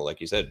 3-second rule,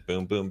 like you said,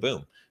 boom, boom,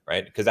 boom,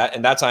 right? Because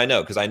that's how I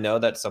know, because I know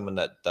that someone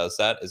that does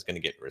that is going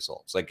to get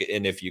results. Like,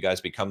 and if you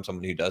guys become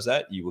someone who does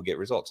that, you will get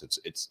results.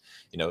 It's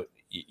you know,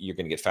 you're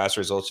going to get fast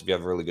results if you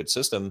have a really good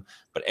system.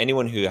 But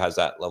anyone who has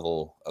that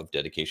level of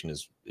dedication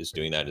is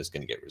doing that is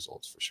going to get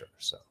results for sure.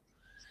 So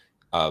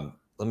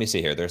Let me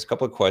see here. There's a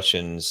couple of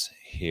questions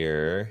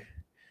here.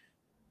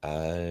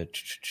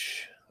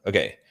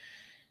 Okay.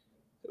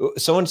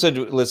 Someone said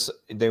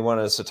they want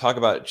us to talk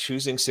about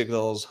choosing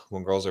signals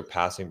when girls are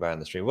passing by on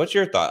the street. What's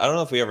your thought? I don't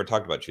know if we ever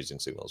talked about choosing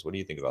signals. What do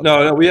you think about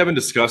that? No, we haven't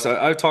discussed.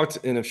 I've talked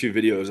in a few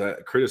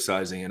videos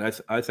criticizing,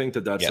 and I think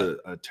that that's Yeah.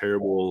 a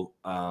terrible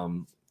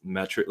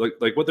metric.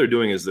 Like what they're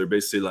doing is they're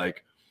basically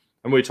like,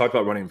 when we talk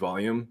about running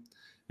volume,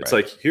 it's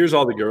Right. like, here's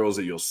all the girls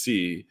that you'll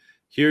see.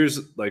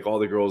 Here's like all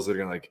the girls that are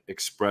gonna like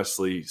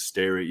expressly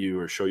stare at you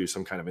or show you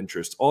some kind of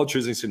interest. All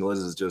choosing signal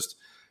is just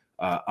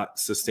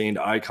sustained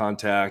eye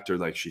contact, or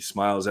like she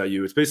smiles at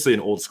you. It's basically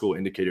an old school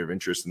indicator of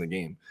interest in the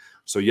game.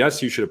 So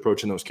yes, you should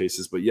approach in those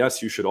cases, but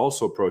yes, you should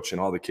also approach in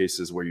all the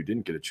cases where you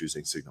didn't get a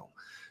choosing signal.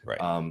 Right.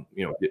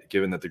 You know,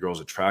 given that the girl's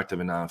attractive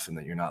enough and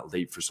that you're not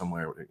late for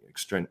somewhere,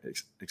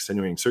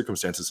 extenuating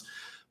circumstances.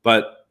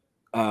 But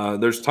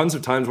there's tons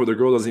of times where the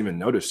girl doesn't even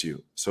notice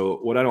you. So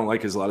what I don't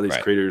like is a lot of these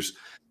creators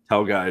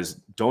tell guys,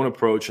 don't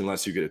approach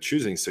unless you get a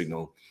choosing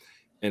signal.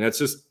 And that's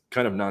just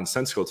kind of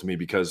nonsensical to me,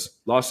 because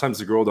lots of times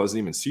the girl doesn't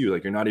even see you.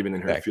 Like, you're not even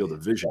in her field of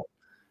vision.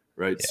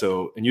 Right. Yeah.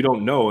 So, and you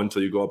don't know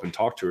until you go up and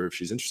talk to her if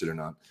she's interested or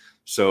not.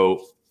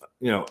 So,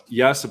 you know,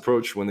 yes,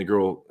 approach when the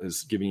girl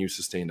is giving you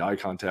sustained eye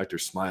contact or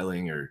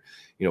smiling or,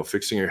 you know,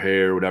 fixing her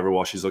hair or whatever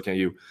while she's looking at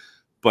you,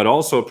 but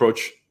also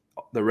approach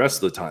the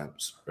rest of the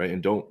times. Right.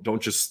 And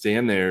don't just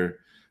stand there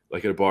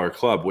like at a bar or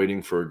club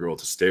waiting for a girl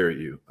to stare at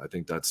you. I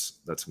think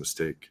that's a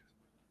mistake.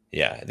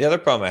 Yeah. The other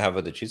problem I have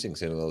with the choosing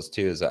signals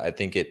too is that I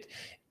think it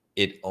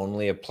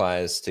only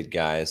applies to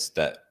guys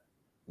that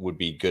would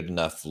be good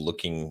enough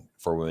looking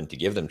for women to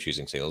give them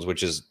choosing signals,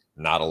 which is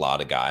not a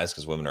lot of guys,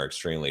 because women are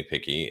extremely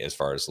picky as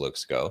far as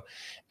looks go.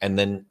 And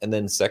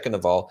then second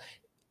of all,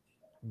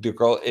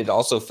 it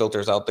also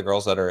filters out the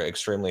girls that are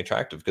extremely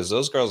attractive, because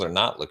those girls are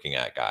not looking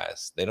at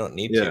guys. They don't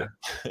need to.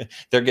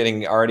 They're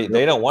getting already,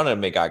 they don't want to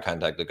make eye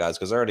contact with guys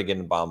because they're already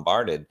getting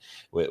bombarded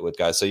with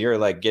guys. So you're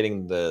like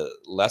getting the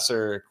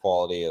lesser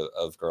quality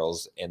of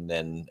girls, and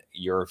then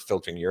you're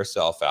filtering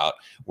yourself out,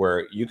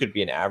 where you could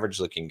be an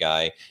average looking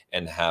guy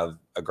and have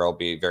a girl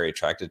be very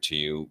attracted to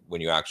you when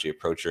you actually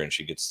approach her and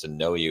she gets to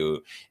know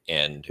you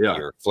and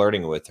you're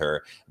flirting with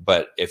her.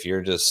 But if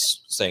you're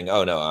just saying,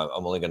 oh no,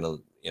 I'm only going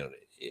to, you know,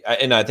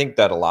 and I think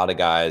that a lot of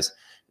guys,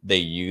 they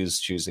use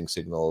choosing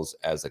signals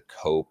as a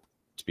cope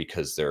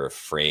because they're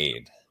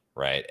afraid,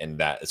 right? And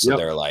that, so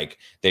they're like,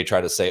 they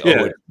try to say,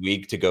 oh, it's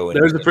weak to go in.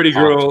 There's a pretty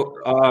girl.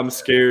 I'm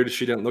scared.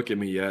 She didn't look at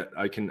me yet.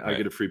 I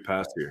get a free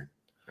pass here.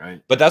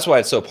 Right. But that's why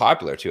it's so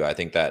popular too. I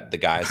think that the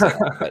guys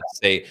that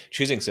say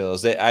choosing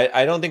signals,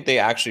 I don't think they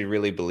actually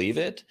really believe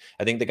it.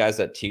 I think the guys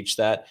that teach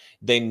that,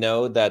 they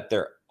know that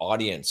their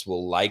audience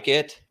will like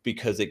it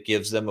because it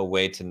gives them a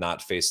way to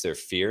not face their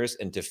fears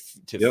and to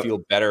feel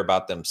better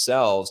about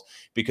themselves.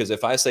 Because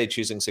if I say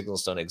choosing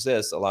signals don't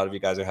exist, a lot of you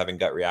guys are having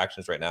gut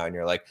reactions right now, and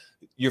you're like,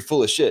 you're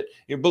full of shit,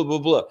 you're blah blah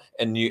blah.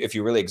 And if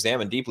you really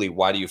examine deeply,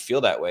 why do you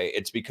feel that way?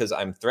 It's because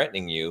I'm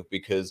threatening you,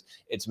 because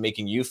it's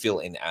making you feel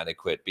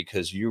inadequate,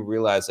 because you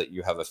realize that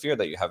you have a fear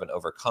that you haven't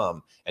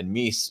overcome, and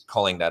me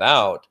calling that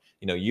out,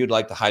 you know, you'd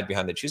like to hide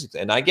behind the choosing.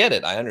 And I get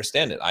it. I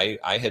understand it.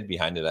 I hid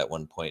behind it at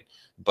one point.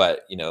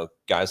 But, you know,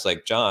 guys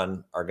like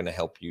John are going to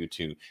help you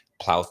to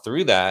plow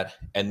through that.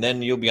 And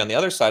then you'll be on the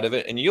other side of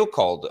it, and you'll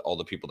call all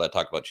the people that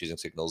talk about choosing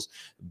signals,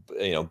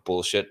 you know,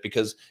 bullshit,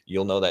 because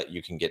you'll know that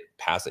you can get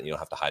past it. You don't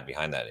have to hide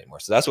behind that anymore.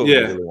 So that's what we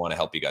really want to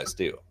help you guys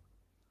do.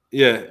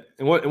 Yeah.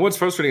 And what's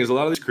frustrating is a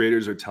lot of these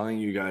creators are telling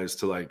you guys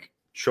to like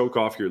choke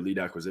off your lead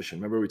acquisition.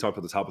 Remember, we talked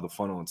about the top of the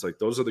funnel. It's like,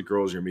 those are the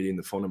girls you're meeting,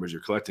 the phone numbers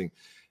you're collecting.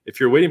 If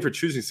you're waiting for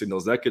choosing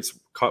signals, that gets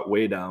cut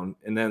way down.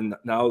 And then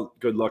now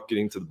good luck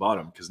getting to the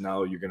bottom, because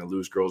now you're going to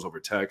lose girls over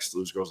text,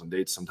 lose girls on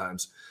dates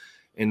sometimes.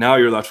 And now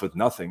you're left with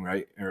nothing,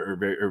 right? Or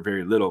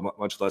very little,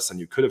 much less than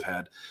you could have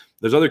had.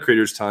 There's other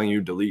creators telling you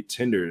delete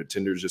Tinder.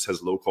 Tinder just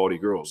has low quality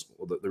girls.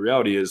 Well, the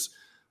reality is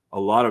a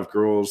lot of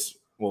girls,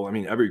 well, I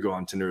mean, every girl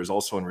on Tinder is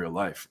also in real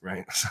life,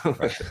 right? So,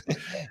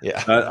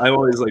 yeah, I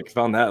always like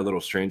found that a little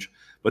strange.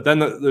 But then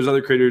there's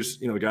other creators,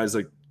 you know, guys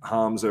like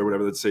Hams or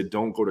whatever, that say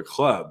don't go to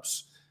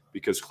clubs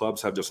because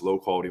clubs have just low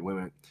quality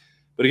women.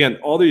 But again,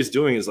 all that he's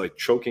doing is like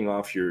choking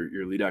off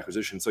your lead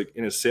acquisition. It's like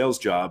in a sales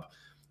job.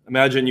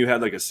 Imagine you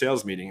had like a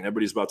sales meeting and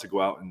everybody's about to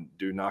go out and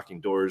do knocking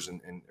doors and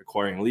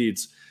acquiring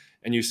leads.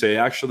 And you say,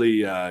 actually,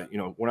 you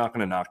know, we're not going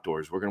to knock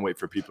doors. We're going to wait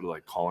for people to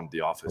like call into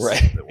the office.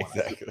 Right.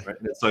 Exactly. Right?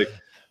 And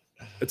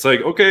it's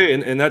like, okay.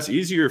 And that's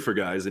easier for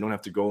guys. They don't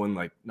have to go and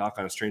like knock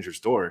on a stranger's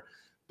door,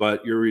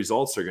 but your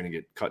results are going to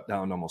get cut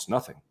down to almost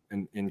nothing.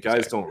 And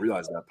guys don't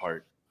realize that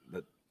part,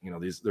 that, you know,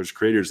 there's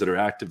creators that are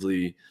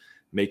actively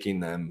making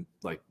them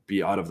like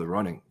be out of the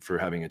running for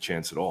having a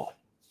chance at all.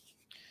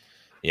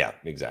 Yeah,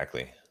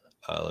 exactly.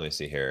 Let me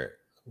see here.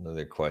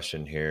 Another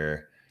question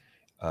here.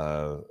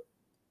 Let's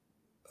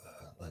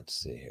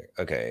see here.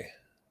 Okay.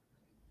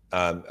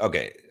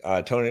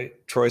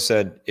 Troy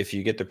said, if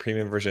you get the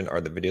premium version, are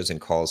the videos and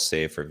calls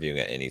saved for viewing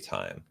at any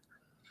time?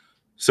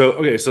 So,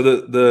 okay. So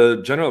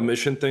the general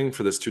admission thing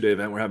for this 2-day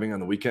event we're having on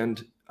the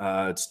weekend,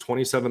 it's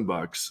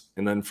 $27.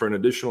 And then for an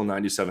additional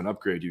 $97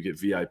 upgrade, you get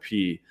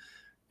VIP,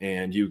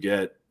 and you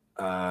get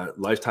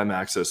lifetime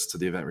access to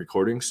the event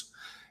recordings,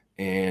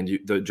 and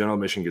the general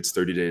admission gets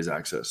 30 days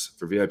access.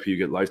 For VIP, you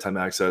get lifetime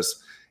access,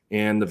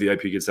 and the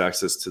VIP gets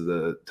access to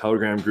the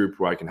Telegram group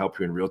where I can help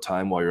you in real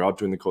time while you're out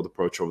doing the cold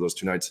approach over those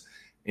 2 nights.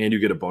 And you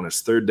get a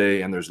bonus 3rd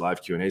day, and there's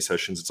live Q&A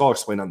sessions. It's all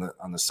explained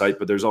on the site,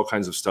 but there's all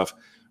kinds of stuff.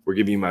 We're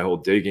giving you my whole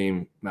day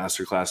game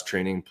masterclass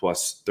training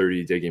plus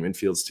 30 day game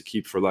infields to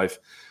keep for life.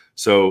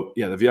 So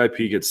yeah, the VIP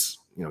gets,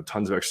 you know,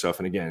 tons of extra stuff.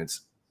 And again,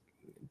 it's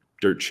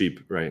dirt cheap,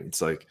 right?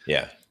 It's like,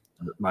 yeah,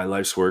 my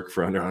life's work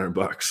for under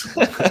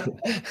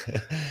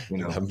 $100. You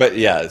know, but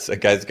yeah, so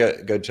guys,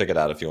 go check it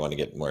out if you want to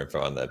get more info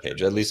on that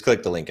page. At least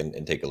click the link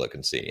and take a look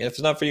and see. And if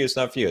it's not for you, it's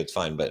not for you. It's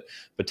fine. But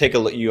take a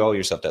look. You owe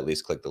yourself to at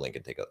least click the link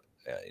and take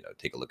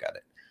a look at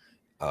it.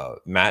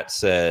 Matt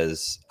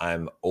says,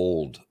 I'm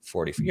old,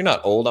 40. You're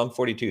not old. I'm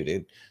 42,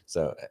 dude.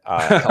 So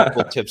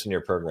helpful tips in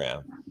your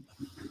program.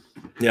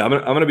 Yeah, I'm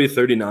gonna be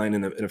 39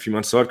 in a few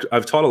months. So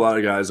I've taught a lot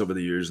of guys over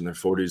the years in their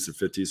 40s,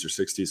 their 50s, or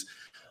 60s.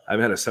 I've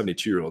had a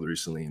 72-year-old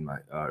recently in my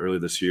early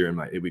this year in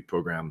my 8-week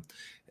program,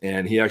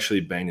 and he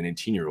actually banged an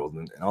 18-year-old,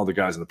 and all the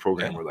guys in the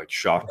program were like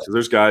shocked. So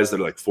there's guys that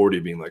are like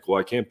 40 being like, well,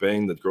 I can't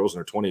bang the girls in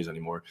their 20s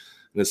anymore,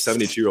 and this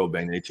 72-year-old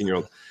banged an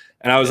 18-year-old.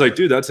 And I was like,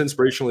 dude, that's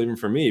inspirational even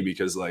for me,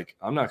 because like,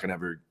 I'm not gonna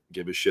ever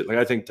give a shit. Like,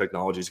 I think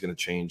technology is gonna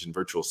change and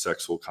virtual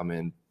sex will come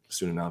in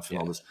soon enough, and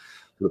all this,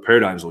 the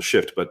paradigms will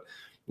shift. But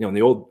you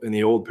know, in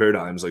the old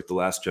paradigms, like the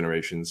last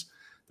generations,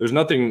 there's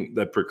nothing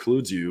that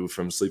precludes you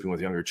from sleeping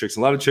with younger chicks.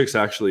 A lot of chicks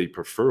actually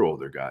prefer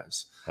older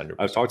guys. 100%.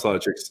 I've talked to a lot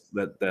of chicks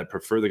that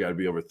prefer the guy to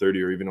be over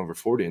 30 or even over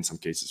 40 in some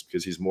cases,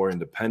 because he's more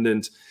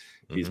independent,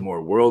 he's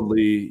more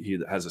worldly,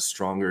 he has a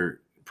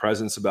stronger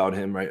presence about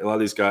him, right? A lot of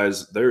these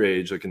guys their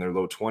age, like in their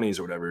low 20s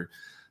or whatever,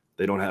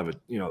 they don't have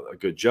a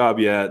good job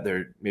yet.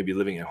 They're maybe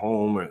living at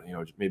home,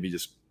 or maybe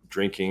just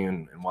drinking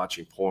and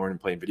watching porn and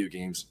playing video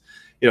games,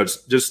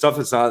 just stuff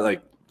that's not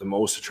like the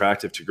most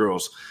attractive to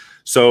girls.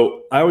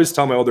 So I always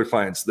tell my older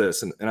clients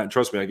this, and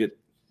trust me,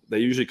 they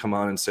usually come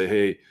on and say,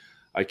 hey,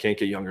 I can't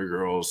get younger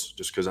girls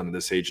just because I'm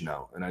this age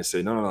now. And I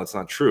say, no, that's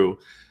not true.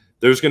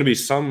 There's going to be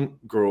some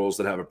girls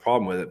that have a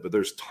problem with it, but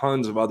there's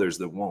tons of others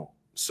that won't.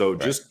 So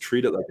just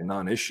treat it like a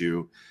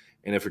non-issue.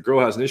 And if a girl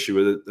has an issue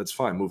with it, that's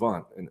fine, move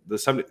on. And the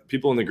 70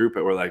 people in the group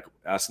that were like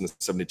asking the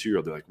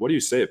 72-year-old, they're like, what do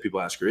you say if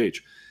people ask your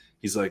age?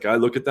 He's like, I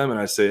look at them and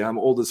I say, I'm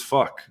old as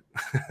fuck.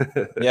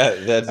 Yeah,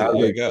 there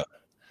you go.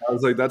 I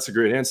was like, that's a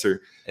great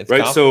answer. It's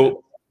right. Confident.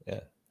 So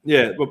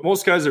yeah, but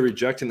most guys are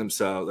rejecting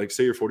themselves. Like,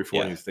 say you're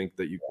 44 and you think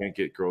that you can't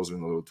get girls in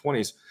the low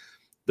 20s,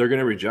 they're going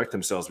to reject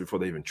themselves before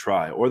they even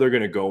try. Or they're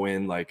going to go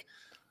in like,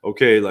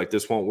 okay, like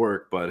this won't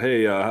work, but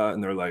hey,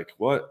 and they're like,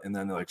 what? And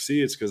then they're like,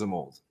 see, it's because I'm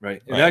old,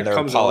 right? And that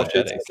comes in all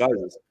shapes and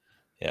sizes.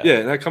 Yeah,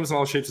 and that comes in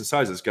all shapes and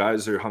sizes.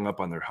 Guys are hung up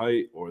on their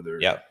height or their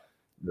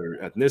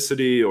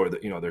ethnicity or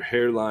their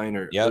hairline,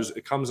 or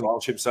it comes in all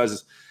shapes and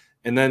sizes.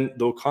 And then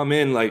they'll come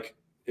in like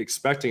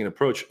expecting an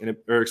approach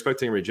or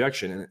expecting a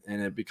rejection,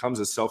 and it becomes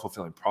a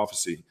self-fulfilling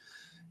prophecy.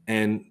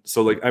 And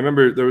so like I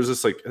remember there was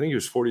this, like I think he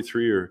was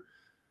 43 or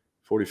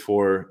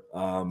 44,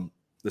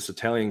 this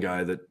Italian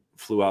guy that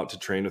flew out to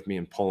train with me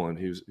in Poland.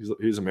 He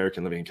was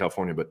American living in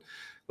California, but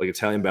like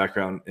Italian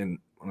background. And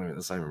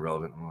that's not even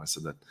relevant. I don't know why I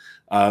said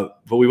that.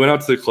 But we went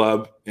out to the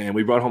club and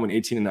we brought home an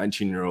 18 and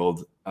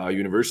 19-year-old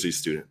university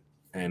student,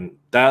 and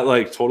that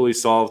like totally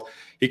solved.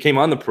 He came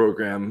on the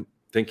program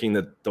thinking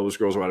that those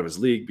girls were out of his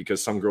league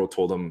because some girl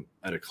told him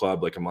at a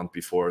club like a month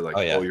before, like,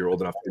 oh, you're old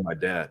enough to be my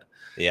dad.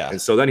 Yeah.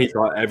 And so then he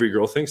thought every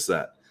girl thinks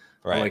that.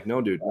 Right. I'm like, no,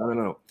 dude,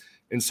 no.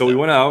 And so we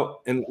went out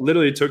and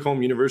literally took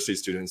home university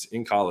students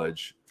in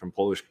college from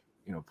Polish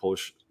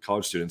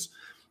college students.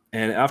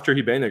 And after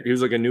he banged it, he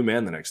was like a new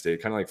man the next day.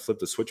 It kind of like flipped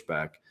the switch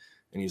back.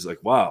 And he's like,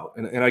 wow.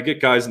 And I get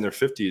guys in their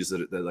 50s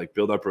that like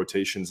build up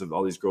rotations of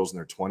all these girls in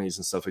their 20s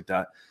and stuff like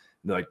that.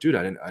 And they're like, dude,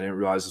 I didn't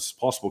realize this was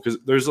possible. Because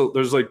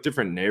there's like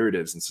different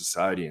narratives in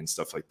society and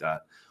stuff like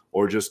that,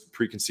 or just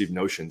preconceived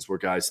notions where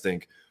guys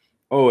think,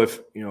 oh,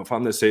 if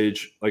I'm this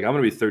age, like I'm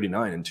gonna be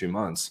 39 in 2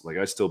 months, like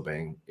I still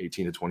bang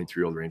 18 to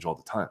 23-year-old range all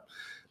the time.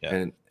 Yeah.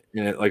 And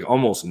it like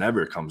almost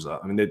never comes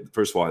up. I mean,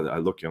 first of all, I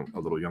look a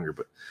little younger,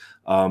 but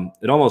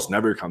it almost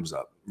never comes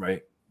up,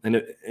 right? And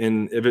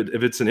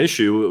if it's an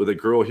issue with a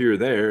girl here or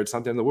there, it's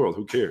not the end of the world.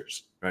 Who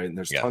cares, right? And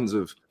there's tons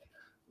of,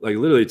 like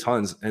literally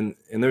tons. And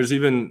there's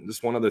even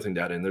just one other thing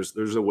to add in.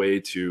 There's a way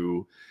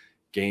to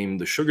game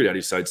the sugar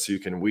daddy side, so you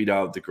can weed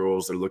out the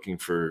girls that are looking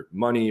for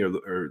money or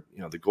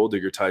the gold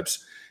digger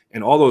types.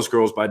 And all those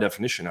girls by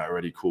definition are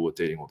already cool with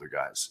dating older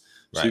guys.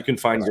 So you can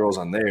find girls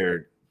on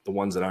there, the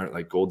ones that aren't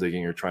like gold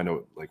digging or trying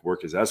to like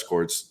work as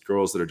escorts,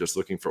 girls that are just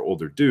looking for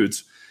older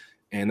dudes.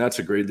 And that's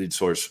a great lead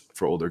source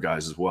for older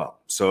guys as well.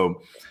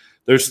 So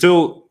there's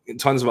still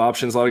tons of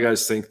options. A lot of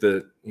guys think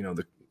that,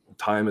 the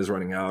time is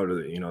running out, or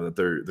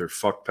that they're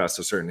fucked past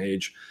a certain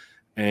age.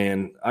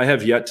 And I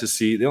have yet to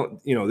see,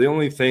 the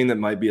only thing that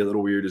might be a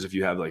little weird is if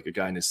you have like a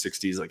guy in his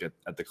 60s, like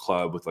at the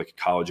club with like a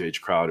college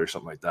age crowd or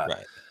something like that.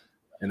 Right.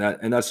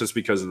 And that's just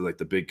because of like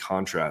the big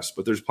contrast.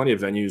 But there's plenty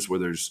of venues where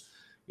there's,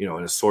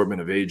 an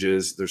assortment of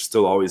ages. There's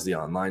still always the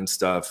online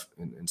stuff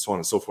and so on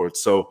and so forth.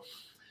 So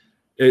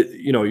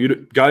you know,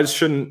 guys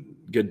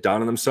shouldn't get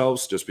down on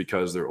themselves just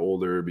because they're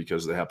older,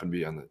 because they happen to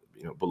be on the,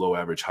 you know, below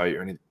average height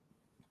or any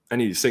of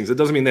these things. It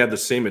doesn't mean they have the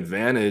same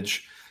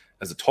advantage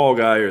as a tall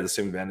guy or the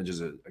same advantage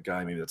as a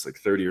guy maybe that's like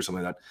 30 or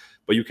something like that.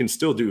 But you can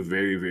still do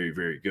very, very,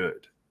 very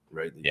good,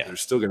 right? Yeah.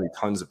 There's still going to be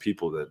tons of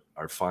people that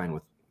are fine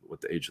with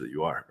the age that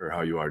you are, or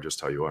how you are,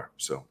 just how you are.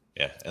 So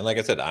yeah, and like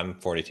I said, I'm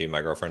 42.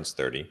 My girlfriend's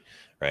 30,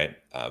 right?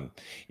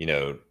 You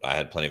know, I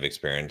had plenty of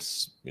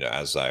experience, you know,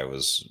 as I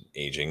was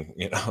aging,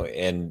 you know,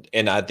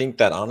 and I think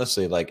that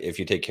honestly, like if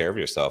you take care of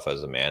yourself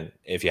as a man,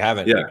 if you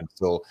haven't, yeah, you can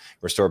still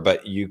restore,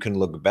 but you can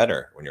look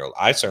better when you're.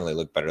 I certainly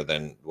look better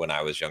than when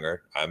I was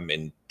younger. I'm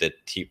in the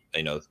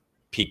you know,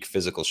 peak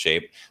physical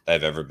shape that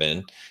I've ever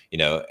been, you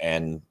know,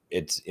 and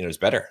it's, you know, it's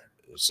better.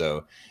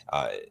 So,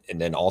 and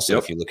then also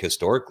yep, if you look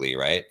historically,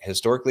 right?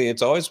 Historically,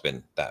 it's always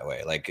been that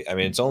way. Like, I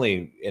mean, it's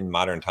only in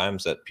modern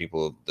times that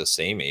people the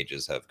same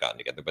ages have gotten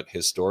together, but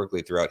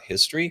historically throughout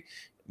history,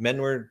 men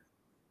were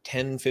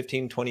 10,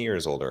 15, 20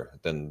 years older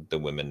than the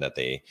women that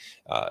they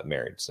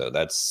married. So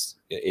that's,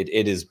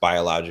 it is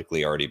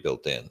biologically already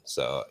built in.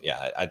 So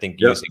yeah, I think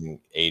yep, using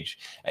age,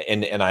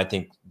 and I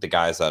think the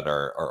guys that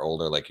are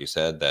older, like you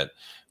said, that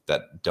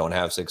don't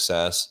have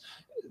success,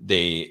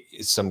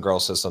 some girl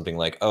says something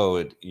like,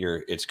 oh,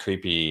 it's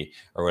creepy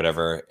or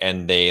whatever,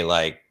 and they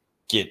like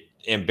get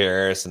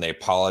embarrassed and they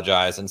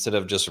apologize instead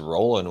of just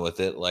rolling with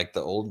it like the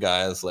old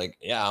guys, like,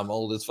 yeah, I'm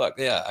old as fuck,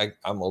 yeah,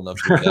 I'm old enough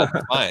to be your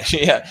dad. Fine.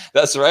 Yeah,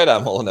 that's right,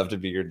 I'm old enough to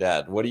be your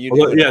dad. What are you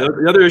well, doing yeah. now?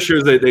 The other issue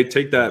is they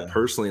take that Yeah,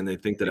 personally, and they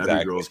think that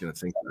every girl exactly. is going to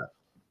think that.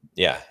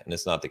 Yeah, and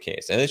it's not the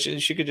case. And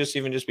she could just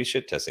even just be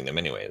shit testing them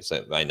anyways.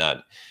 So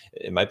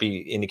it might be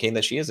indicating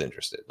that she is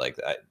interested. Like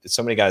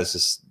so many guys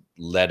just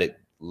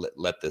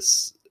let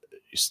this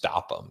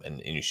stop them,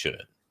 and you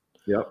shouldn't.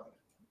 Yep.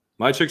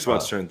 My chick's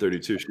about to turn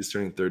 32. She's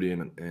turning 30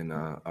 in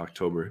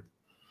October.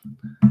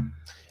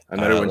 I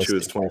met her when she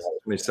was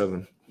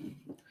 27.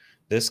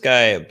 This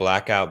guy,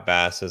 Blackout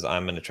Bass, says,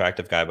 I'm an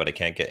attractive guy, but I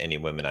can't get any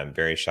women. I'm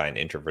very shy and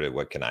introverted.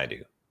 What can I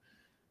do?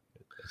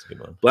 That's a good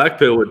one. Black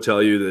Pill would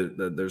tell you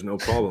that there's no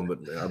problem, but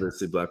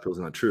obviously Black Pill is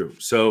not true.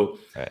 So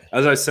Right.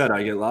 as I said,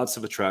 I get lots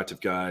of attractive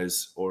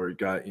guys, or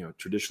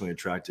traditionally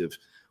attractive,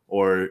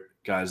 or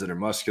guys that are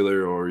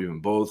muscular, or even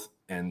both.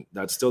 And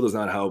that still does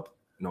not help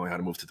knowing how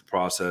to move through the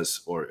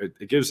process, or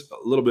it gives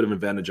a little bit of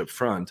advantage up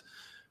front,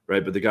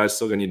 right? But the guy's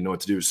still gonna need to know what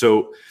to do.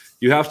 So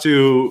you have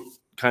to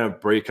kind of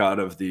break out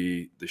of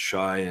the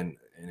shy and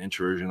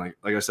introversion. Like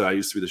I said, I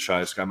used to be the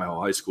shyest guy my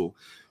whole high school.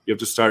 You have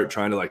to start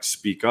trying to like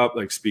speak up,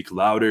 like speak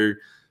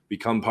louder,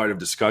 become part of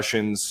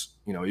discussions,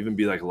 even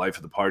be like life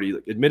of the party.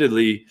 Like,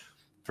 admittedly,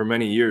 for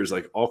many years,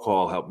 like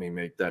alcohol helped me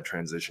make that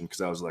transition, because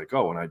I was like,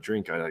 oh, when I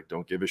drink, I like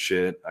don't give a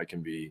shit. I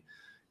can be,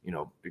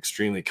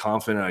 extremely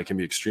confident. I can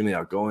be extremely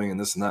outgoing and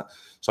this and that.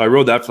 So I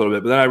rode that for a little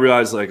bit, but then I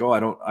realized like,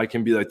 oh, I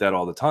can be like that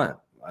all the time.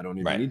 I don't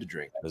even need to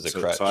drink.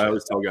 So I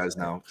always tell guys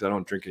now, because I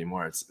don't drink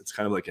anymore, it's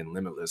kind of like in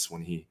Limitless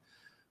when he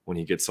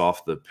gets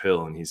off the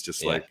pill and he's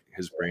just like,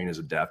 his brain is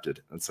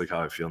adapted. That's like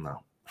how I feel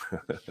now.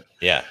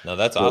 Yeah, no,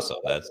 that's awesome.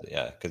 That's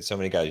because so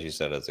many guys use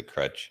that as a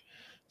crutch.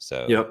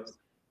 So yep.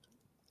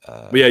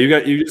 But yeah,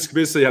 you just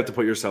basically have to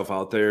put yourself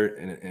out there,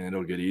 and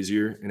it'll get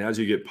easier. And as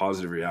you get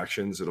positive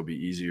reactions, it'll be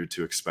easier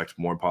to expect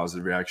more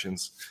positive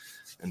reactions,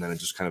 and then it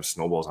just kind of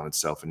snowballs on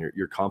itself. And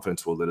your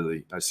confidence will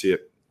literally, I see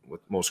it with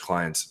most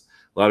clients.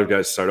 A lot of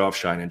guys start off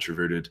shy and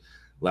introverted,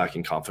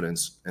 lacking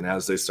confidence, and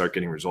as they start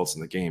getting results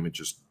in the game, it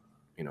just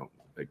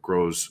it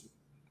grows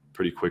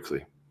pretty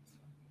quickly.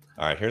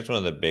 All right, here's one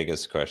of the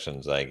biggest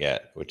questions I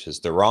get, which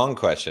is the wrong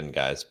question,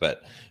 guys,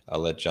 but I'll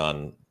let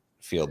John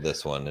field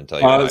this one and tell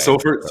you why. So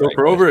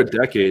for over a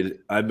decade,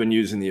 I've been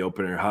using the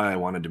opener. Hi, I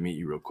wanted to meet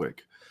you real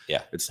quick.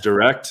 Yeah. It's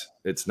direct.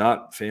 It's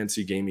not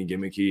fancy, gamey,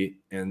 gimmicky.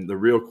 And the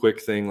real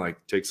quick thing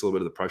like takes a little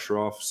bit of the pressure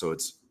off. So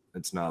it's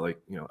not like,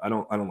 I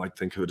don't like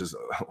think of it as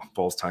a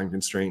false time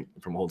constraint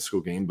from old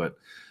school game, but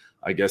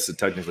I guess it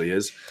technically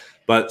is.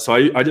 But so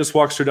I just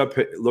walk straight up,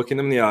 looking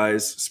them in the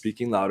eyes,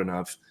 speaking loud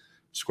enough,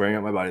 squaring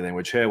up my body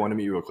language. Hey, I want to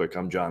meet you real quick.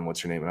 I'm John.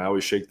 What's your name? And I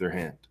always shake their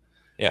hand.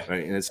 Yeah.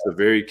 Right. And it's a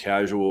very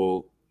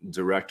casual,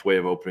 direct way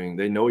of opening.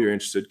 They know you're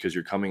interested because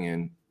you're coming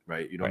in,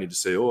 right? You don't need to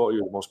say, oh,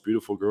 you're the most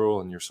beautiful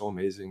girl and you're so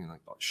amazing, and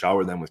like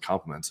shower them with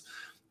compliments.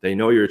 They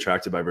know you're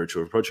attracted by virtue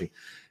of approaching.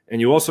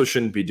 And you also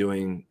shouldn't be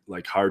doing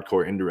like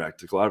hardcore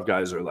indirect. Like a lot of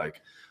guys are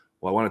like,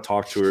 well, I want to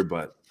talk to her,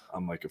 but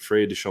I'm like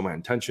afraid to show my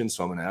intention,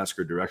 so I'm going to ask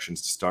her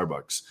directions to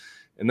Starbucks.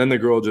 And then the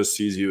girl just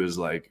sees you as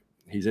like,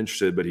 he's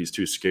interested, but he's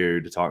too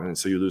scared to talk. And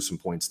so you lose some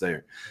points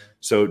there.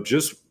 So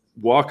just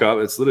walk up.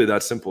 It's literally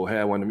that simple. Hey,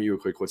 I want to meet you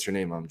real quick. What's your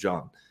name? I'm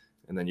John.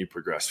 And then you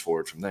progress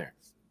forward from there.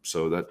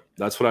 So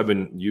that's what I've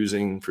been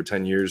using for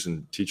 10 years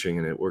and teaching,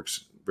 and it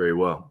works very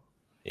well.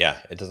 Yeah,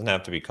 it doesn't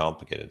have to be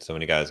complicated. So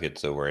many guys get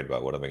so worried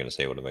about what am I going to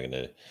say? What am I going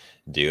to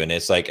do? And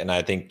it's like, and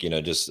I think,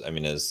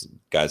 as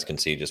guys can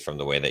see just from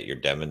the way that you're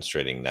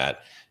demonstrating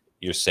that,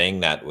 you're saying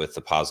that with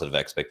the positive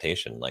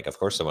expectation. Like, of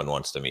course, someone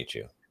wants to meet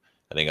you.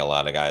 I think a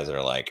lot of guys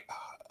are like,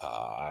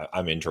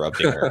 I'm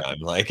interrupting her. I'm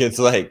like, it's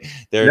like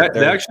they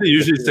actually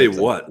usually say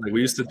what? Like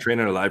we used to train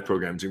in our live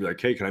programs. You'd be like,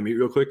 hey, can I meet you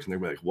real quick? And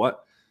they'd be like,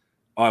 what?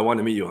 oh, I want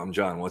to meet you. I'm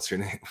John. What's your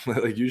name?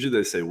 Like usually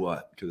they say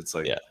what, because it's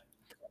like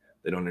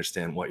they don't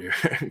understand what you're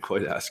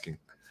quite asking.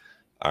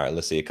 All right,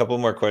 let's see a couple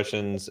more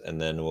questions, and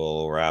then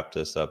we'll wrap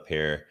this up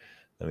here.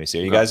 Let me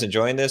see. Are you guys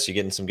enjoying this? You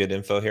getting some good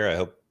info here? I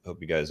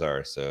hope you guys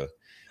are. So,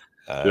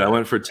 dude, I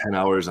went for 10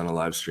 hours on a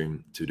live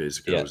stream 2 days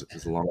ago. Yeah. It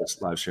was the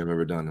longest live stream I've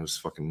ever done. It was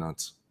fucking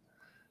nuts.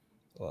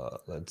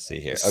 Well, let's see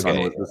here.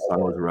 The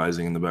sun was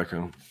rising in the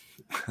background.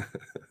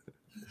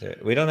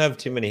 We don't have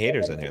too many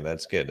haters in here.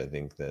 That's good. I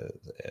think that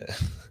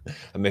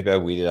maybe I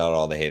weeded out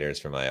all the haters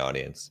from my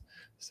audience.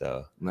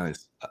 So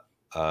nice.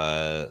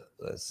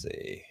 Let's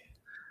see.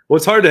 Well,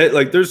 it's hard to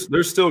like.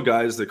 There's still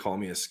guys that call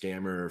me a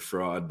scammer or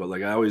fraud, but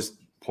like I always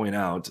point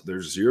out,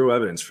 there's zero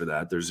evidence for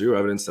that. There's zero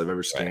evidence that I've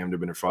ever scammed or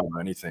been a fraud or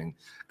anything,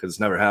 because it's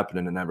never happened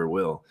and it never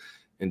will.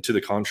 And to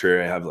the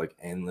contrary, I have like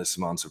endless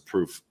amounts of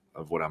proof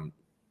of what I'm,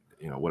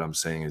 what I'm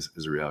saying is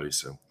a reality.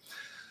 So,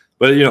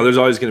 but there's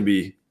always going to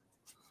be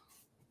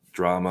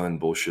drama and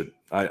bullshit.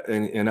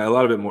 And a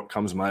lot of it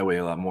comes my way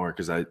a lot more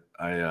because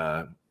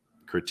I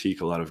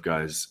critique a lot of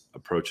guys'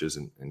 approaches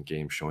and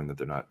games showing that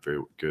they're not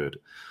very good.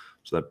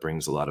 So that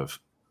brings a lot of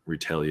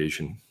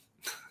retaliation.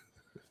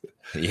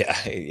 Yeah,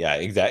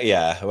 exactly.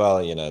 Yeah, well,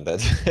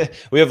 that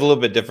we have a little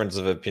bit difference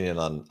of opinion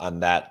on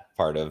that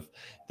part of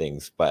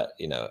things, but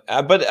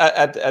but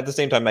at the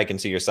same time, I can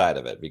see your side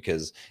of it,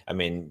 because I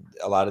mean,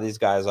 a lot of these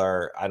guys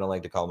are, I don't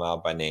like to call them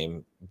out by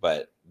name,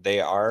 but they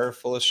are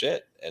full of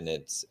shit, and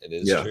it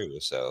is true.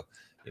 So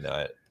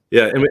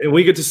yeah, and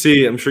we get to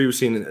see, I'm sure you've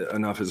seen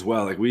enough as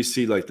well, like we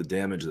see like the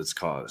damage that's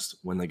caused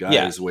when the guy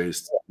has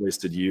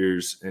wasted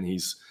years and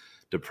he's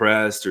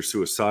depressed or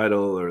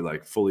suicidal or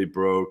like fully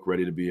broke,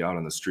 ready to be out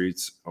on the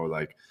streets, or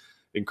like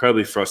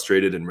incredibly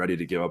frustrated and ready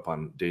to give up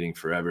on dating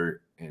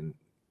forever. And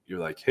you're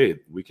like, hey,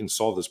 we can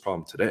solve this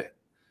problem today.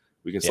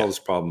 We can solve this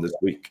problem this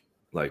week.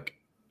 Like,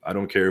 I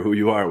don't care who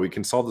you are. We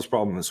can solve this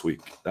problem this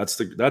week. That's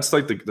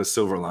like the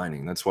silver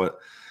lining. That's what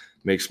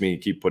makes me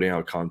keep putting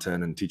out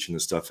content and teaching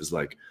this stuff, is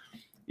like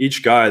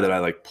each guy that I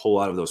like pull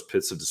out of those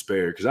pits of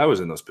despair, because I was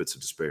in those pits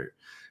of despair.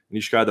 And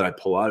each guy that I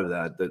pull out of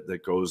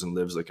that goes and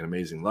lives like an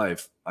amazing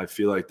life, I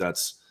feel like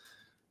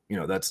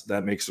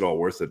that makes it all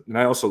worth it. And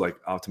I also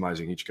like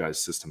optimizing each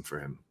guy's system for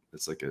him.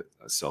 It's like a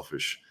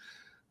selfish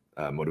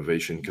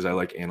motivation, because I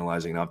like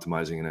analyzing and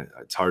optimizing, and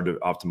it's hard to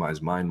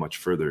optimize mine much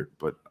further.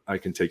 But I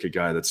can take a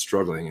guy that's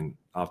struggling and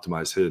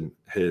optimize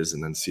his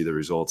and then see the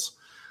results.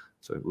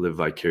 So I live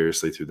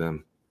vicariously through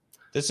them.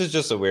 This is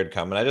just a weird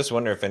comment. I just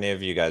wonder if any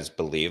of you guys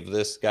believe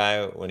this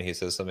guy when he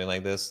says something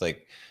like this.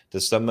 Like,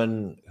 does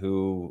someone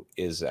who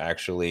is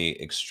actually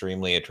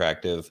extremely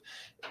attractive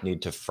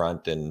need to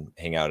front and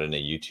hang out in a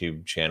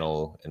YouTube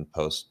channel and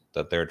post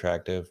that they're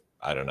attractive?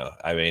 I don't know.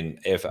 I mean,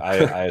 if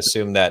I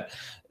assume that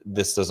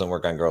this doesn't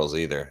work on girls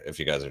either, if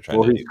you guys are trying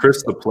to. Well, he's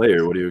Chris the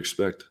player. What do you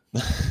expect?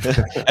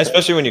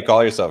 Especially when you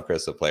call yourself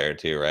Chris the player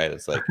too, right?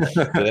 It's like,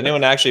 did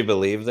anyone actually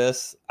believe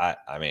this?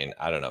 I mean,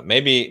 I don't know.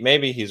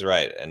 Maybe he's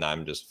right and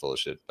I'm just full of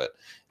shit, but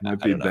it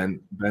might be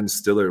Ben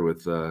Stiller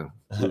with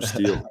Blue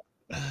Steel.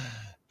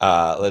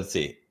 Let's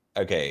see.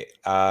 Okay.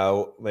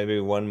 Maybe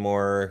one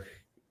more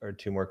or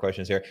two more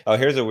questions here. Oh,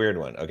 here's a weird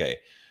one. Okay.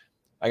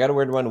 I got a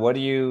weird one. What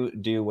do you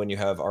do when you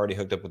have already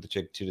hooked up with the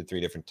chick 2 to 3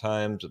 different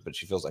times, but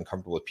she feels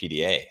uncomfortable with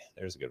PDA?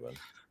 There's a good one.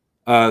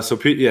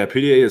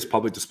 PDA is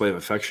public display of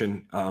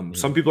affection.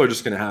 Some people are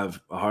just going to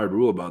have a hard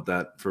rule about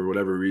that for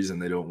whatever reason.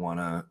 They don't want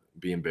to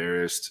be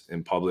embarrassed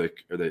in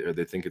public, or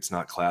they think it's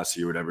not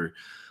classy or whatever.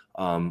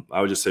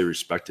 I would just say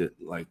respect it.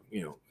 Like,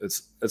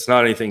 it's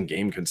not anything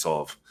game can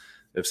solve.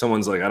 If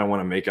someone's like, I don't want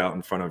to make out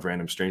in front of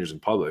random strangers in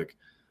public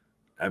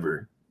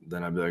ever,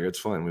 then I'd be like, it's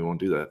fine. We won't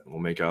do that. We'll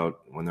make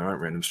out when there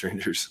aren't random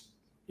strangers,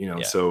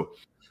 So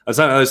that's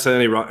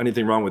not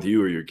anything wrong with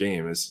you or your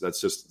game. That's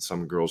just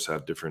some girls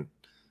have different,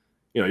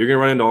 you're going to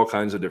run into all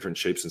kinds of different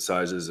shapes and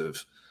sizes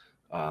of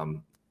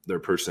their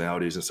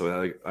personalities. And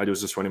so I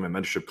was just running my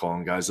mentorship call,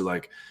 and guys are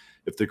like,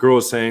 if the girl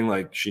is saying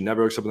like she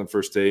never hooks up on the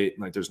first date,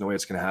 like there's no way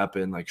it's going to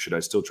happen, like should I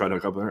still try to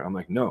hook up with her? I'm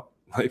like, no,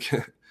 like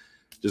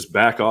just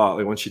back off.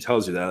 Like when she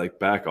tells you that, like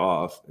back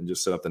off and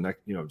just set up the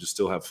next, just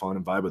still have fun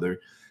and vibe with her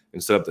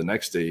and set up the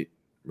next date,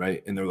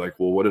 right? And they're like,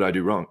 well, what did I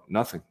do wrong?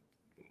 Nothing.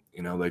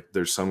 Like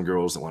there's some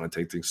girls that want to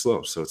take things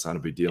slow, so it's not a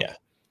big deal. Yeah.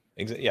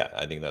 Yeah,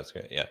 I think that's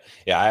great. Yeah.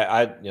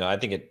 I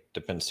think it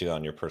depends too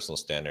on your personal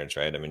standards,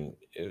 right? I mean,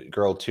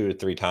 girl 2 to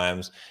 3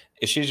 times,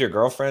 if she's your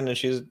girlfriend and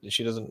she's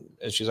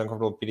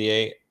uncomfortable with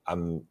PDA,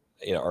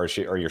 or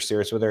you're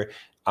serious with her,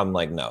 I'm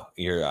like, no,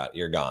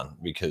 you're gone,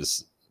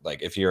 because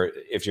like if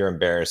you're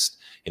embarrassed,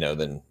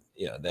 then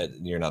that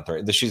you're not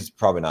that she's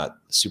probably not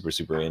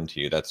super into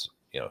you. That's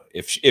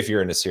if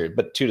you're in a serious,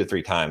 but 2 to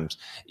 3 times,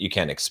 you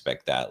can't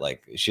expect that.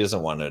 Like she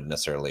doesn't want to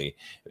necessarily,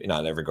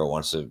 not every girl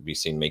wants to be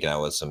seen making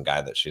out with some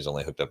guy that she's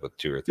only hooked up with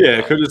 2 or 3 times. Yeah,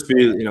 it could just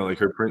be, like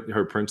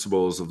her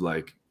principles of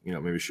like,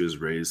 maybe she was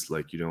raised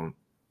like you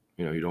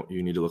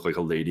need to look like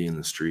a lady in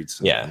the streets.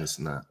 And this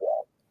and that.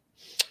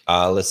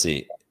 Let's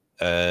see.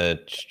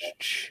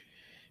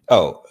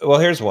 Oh, well,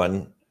 here's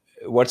one.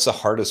 What's the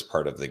hardest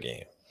part of the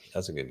game?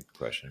 That's a good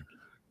question.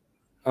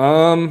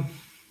 I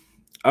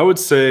would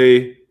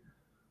say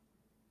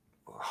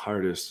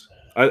Hardest.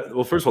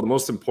 Well, first of all, the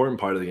most important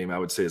part of the game, I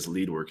would say, is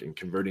lead work and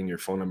converting your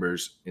phone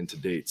numbers into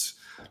dates.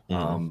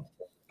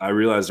 I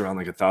realized around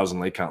like 1,000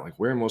 late count, like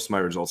where are most of my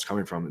results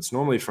coming from? It's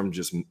normally from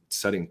just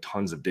setting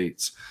tons of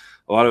dates.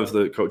 A lot of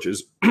the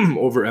coaches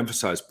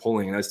overemphasize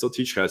pulling, and I still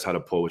teach guys how to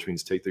pull, which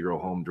means take the girl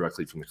home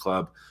directly from the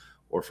club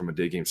or from a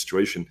day game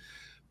situation.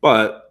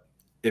 But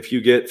if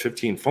you get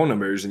 15 phone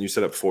numbers and you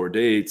set up 4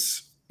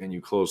 dates and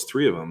you close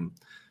 3 of them,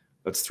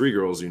 that's 3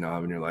 girls you now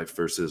have in your life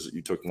versus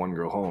you took 1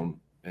 girl home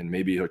and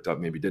maybe hooked up,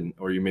 maybe didn't,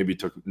 or you maybe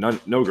took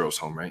no girls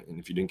home, right? And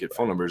if you didn't get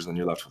phone numbers, then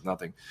you're left with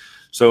nothing.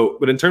 So,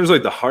 but in terms of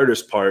like the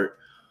hardest part,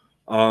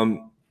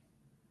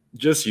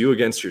 just you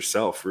against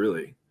yourself,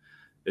 really.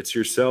 It's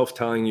yourself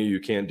telling you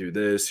can't do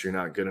this, you're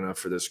not good enough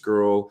for this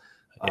girl.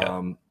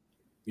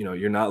 You know,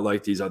 you're not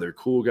like these other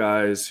cool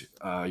guys.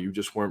 You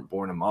just weren't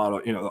born a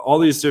model. You know, all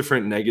these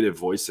different negative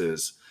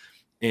voices.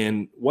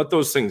 And what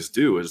those things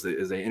do is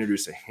they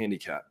introduce a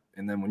handicap.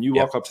 And then when you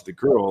walk up to the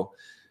girl,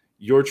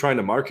 you're trying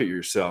to market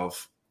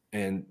yourself.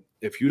 And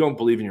if you don't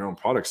believe in your own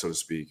product, so to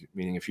speak,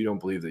 meaning if you don't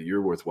believe that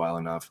you're worthwhile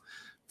enough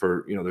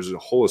for, you know, there's a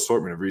whole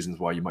assortment of reasons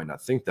why you might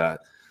not think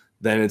that,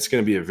 then it's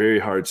going to be a very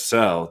hard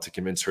sell to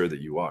convince her that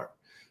you are.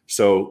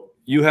 So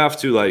you have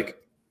to like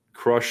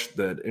crush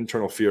that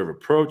internal fear of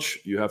approach.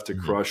 You have to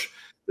crush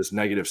this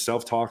negative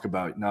self-talk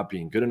about not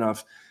being good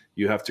enough.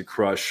 You have to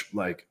crush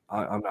like,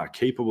 I'm not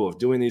capable of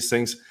doing these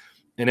things.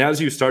 And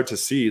as you start to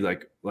see,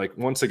 like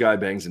once a guy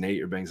bangs an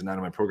 8 or bangs a 9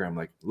 in my program,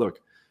 like, look,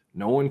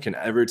 no one can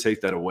ever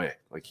take that away.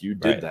 Like you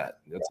did that.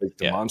 That's like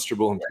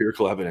demonstrable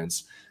empirical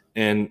evidence.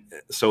 And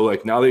so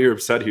like now that you're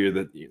upset here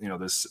that, you know,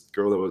 this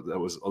girl that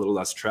was a little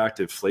less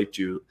attractive flaked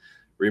you,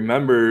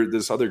 remember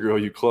this other girl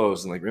you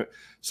closed. And like,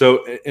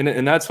 so,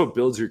 and that's what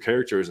builds your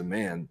character as a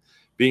man,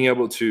 being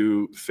able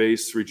to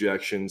face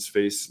rejections,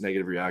 face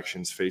negative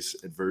reactions,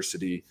 face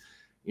adversity,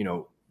 you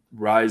know,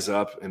 rise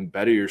up and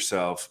better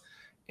yourself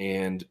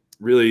and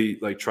really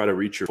like try to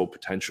reach your full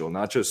potential,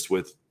 not just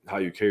with how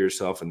you carry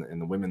yourself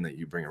and the women that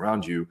you bring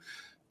around you,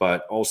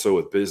 but also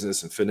with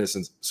business and fitness.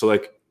 And so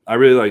like, I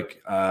really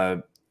like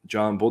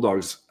John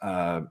Bulldog's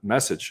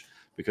message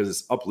because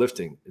it's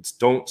uplifting. It's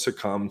don't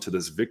succumb to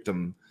this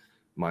victim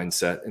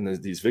mindset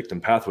and these victim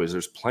pathways.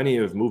 There's plenty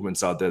of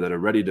movements out there that are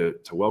ready to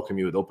welcome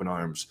you with open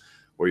arms,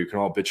 where you can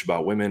all bitch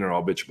about women or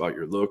all bitch about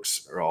your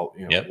looks or all,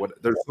 you know,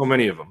 there's so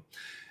many of them.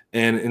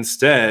 And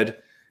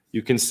instead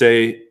you can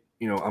say,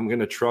 you know, I'm going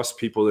to trust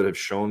people that have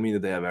shown me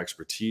that they have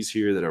expertise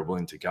here, that are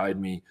willing to guide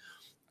me.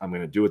 I'm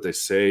going to do what they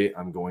say.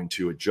 I'm going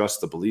to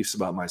adjust the beliefs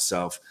about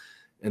myself.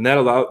 And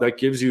that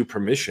gives you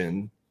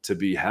permission to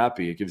be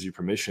happy. It gives you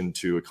permission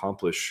to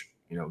accomplish,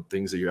 you know,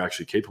 things that you're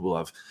actually capable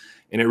of.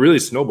 And it really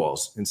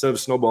snowballs. Instead of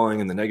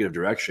snowballing in the negative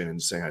direction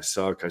and saying, I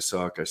suck, I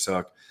suck, I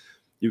suck,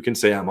 you can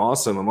say, I'm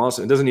awesome, I'm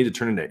awesome. It doesn't need to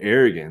turn into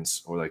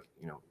arrogance or like,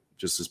 you know,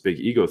 just this big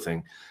ego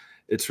thing.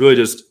 It's really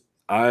just,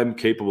 I'm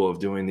capable of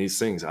doing these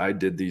things. I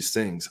did these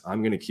things.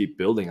 I'm going to keep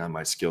building on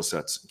my skill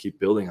sets, keep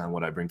building on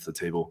what I bring to the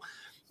table.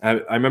 I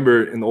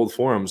remember in the old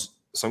forums,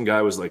 some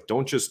guy was like,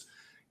 don't just,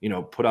 you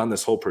know, put on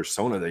this whole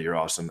persona that you're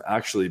awesome.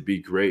 Actually be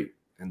great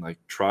and like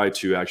try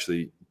to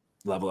actually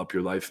level up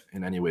your life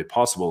in any way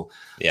possible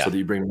so that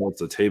you bring more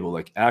to the table.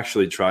 Like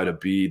actually try to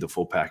be the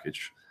full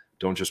package.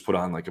 Don't just put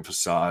on like a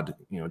facade,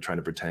 you know, trying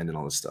to pretend and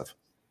all this stuff.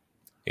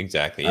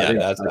 Exactly. Yeah,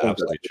 that's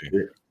absolutely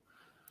true.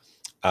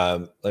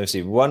 Let me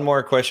see. One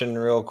more question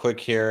real quick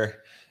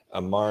here.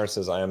 Amar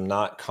says, I am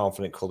not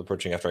confident cold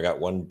approaching after I got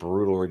one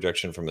brutal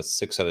rejection from a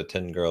 6 out of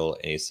 10 girl.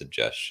 Any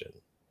suggestion?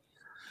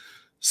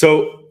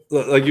 So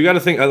like you got to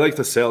think, I like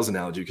the sales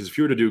analogy, because if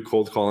you were to do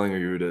cold calling or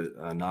you were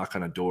to knock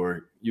on a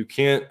door, you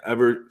can't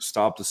ever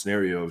stop the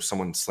scenario of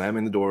someone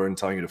slamming the door and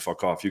telling you to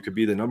fuck off. You could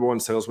be the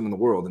 #1 salesman in the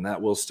world and that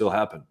will still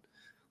happen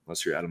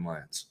unless you're Adam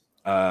Lyons.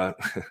 The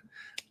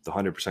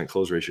 100%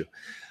 close ratio.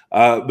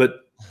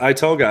 But I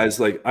tell guys,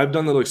 like I've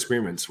done little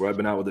experiments where I've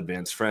been out with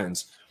advanced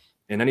friends,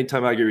 and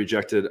anytime I get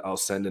rejected, I'll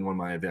send in one of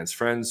my advanced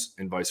friends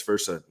and vice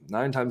versa.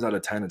 9 times out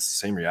of 10, it's the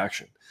same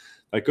reaction.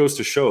 That goes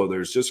to show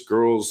there's just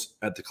girls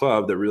at the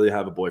club that really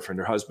have a boyfriend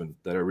or husband,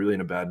 that are really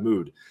in a bad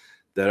mood,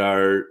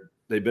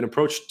 they've been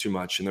approached too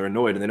much and they're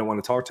annoyed and they don't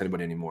want to talk to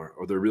anybody anymore,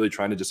 or they're really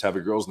trying to just have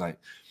a girls' night.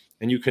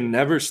 And you can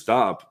never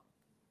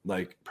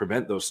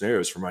prevent those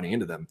scenarios from running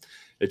into them.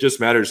 It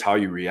just matters how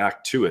you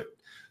react to it.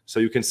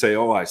 So you can say,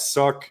 oh, I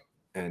suck,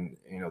 and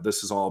you know,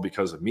 this is all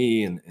because of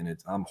me, and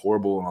I'm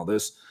horrible and all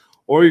this.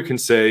 Or you can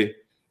say,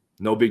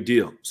 no big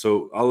deal.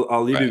 So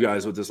I'll leave you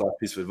guys with this last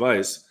piece of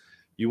advice.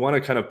 You want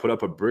to kind of put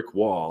up a brick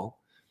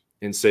wall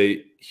and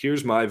say,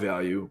 here's my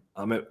value.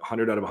 I'm at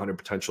 100 out of 100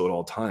 potential at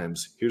all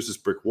times. Here's this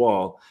brick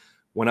wall.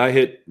 When I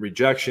hit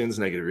rejections,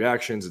 negative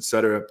reactions,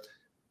 etc.,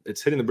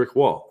 it's hitting the brick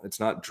wall.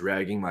 It's not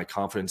dragging my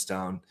confidence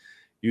down.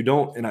 You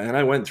don't, and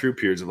I went through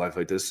periods of life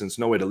like this, and it's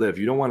no way to live.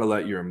 You don't want to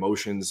let your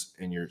emotions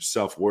and your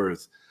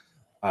self-worth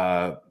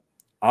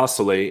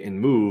oscillate and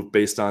move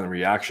based on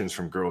reactions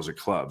from girls or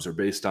clubs, or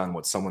based on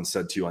what someone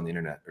said to you on the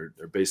internet,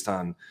 or based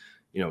on,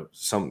 you know,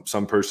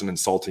 some person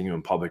insulting you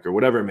in public or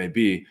whatever it may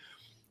be.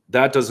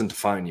 That doesn't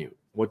define you.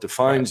 What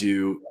defines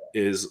you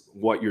is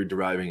what you're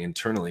deriving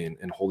internally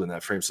and holding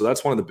that frame. So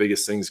that's one of the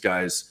biggest things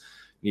guys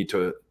need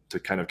to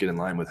kind of get in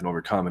line with and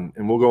overcome.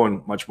 And we'll go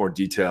in much more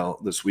detail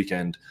this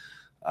weekend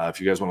if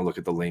you guys want to look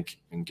at the link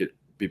and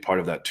be part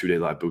of that 2-day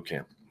live boot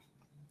camp.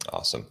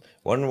 Awesome.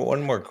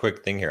 One more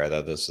quick thing here. I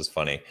thought this was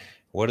funny.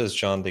 What does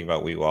John think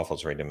about wheat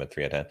waffles? Rate him at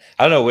 3 out of 10.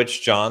 I don't know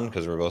which John,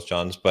 because we're both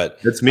Johns, but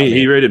it's me. I mean,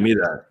 he rated me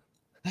that.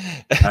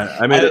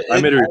 I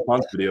made a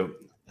response video.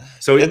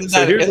 So isn't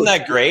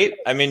that great?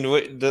 I mean,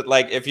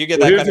 like if you get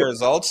that kind of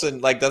results, and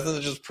like doesn't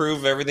it just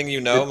prove everything you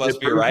know must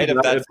be right?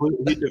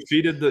 He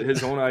defeated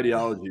his own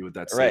ideology with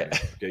that statement.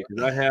 Right. Okay,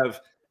 because I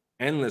have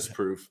endless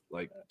proof,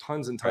 like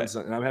tons and tons,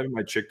 and I'm having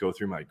my chick go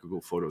through my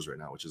Google Photos right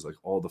now, which is like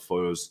all the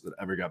photos that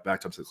ever got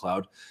backed up to the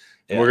cloud.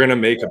 And we're gonna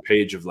make a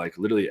page of like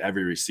literally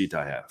every receipt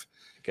I have,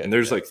 and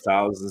there's like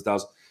thousands.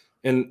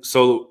 And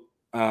so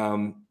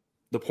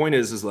the point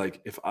is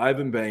like if I've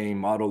been banging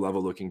model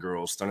level looking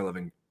girls,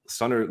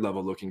 stunner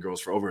level looking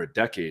girls for over a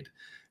decade,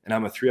 and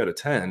I'm a 3 out of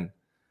 10,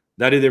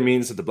 that either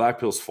means that the black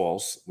pill's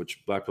false,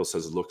 which black pill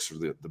says looks are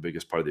the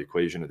biggest part of the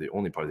equation or the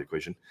only part of the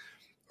equation,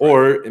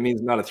 or it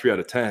means not a 3 out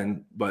of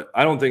 10, but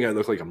I don't think I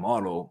look like a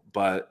model,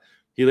 but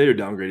he later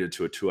downgraded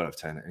to a 2 out of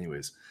 10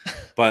 anyways.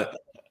 But,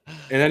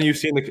 and then you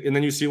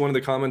see one of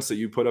the comments that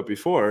you put up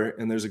before,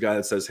 and there's a guy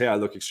that says, hey, I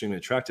look extremely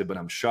attractive, but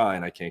I'm shy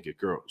and I can't get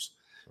girls.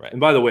 Right. And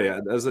by the way,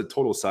 as a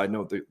total side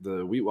note,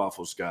 the wheat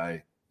waffles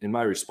guy, in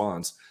my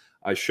response,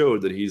 I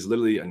showed that he's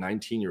literally a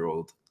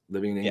 19-year-old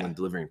living in England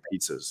delivering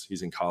pizzas.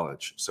 He's in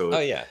college. So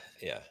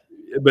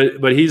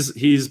but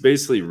he's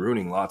basically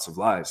ruining lots of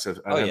lives.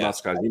 I had lots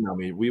of guys email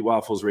me, wheat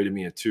waffles rated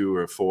me a 2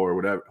 or a 4 or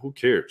whatever. Who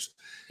cares?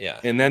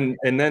 Yeah. And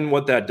then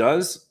what that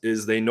does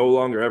is they no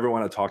longer ever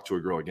want to talk to a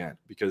girl again,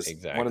 because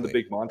one of the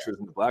big mantras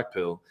in the black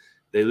pill,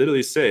 they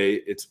literally say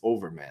it's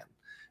over, man.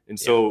 And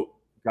so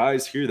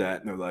guys hear that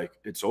and they're like,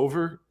 it's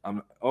over.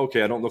 I'm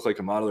okay. I don't look like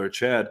a model or a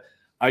Chad.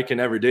 I can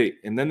never date.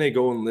 And then they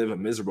go and live a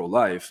miserable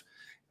life,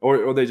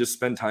 or they just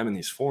spend time in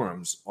these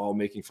forums all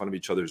making fun of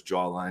each other's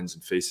jawlines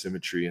and face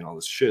symmetry and all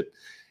this shit.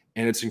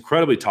 And it's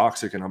incredibly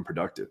toxic and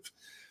unproductive.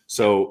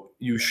 So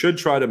you should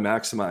try to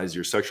maximize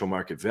your sexual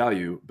market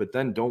value, but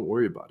then don't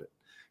worry about it.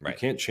 Right. You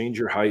can't change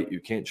your height. You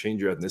can't change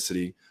your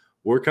ethnicity.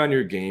 Work on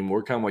your game,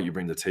 work on what you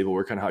bring to the table,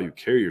 work on how you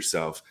carry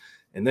yourself.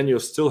 And then you'll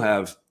still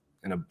have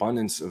an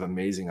abundance of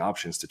amazing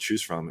options to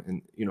choose from.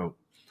 And,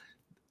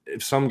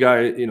 if some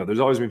guy, there's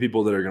always been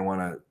people that are going to want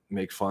to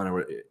make fun,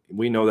 or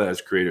we know that as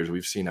creators,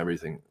 we've seen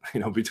everything,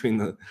 between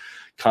the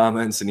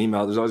comments and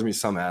email, there's always going to be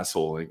some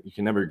asshole. Like, you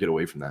can never get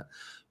away from that.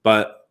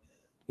 But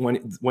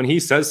when he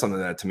says something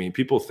like that to me,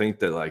 people think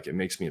that like, it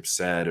makes me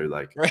upset, or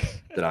like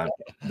that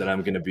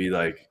I'm going to be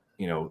like,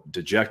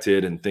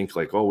 dejected and think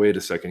like, oh, wait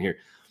a second here.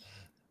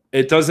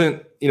 It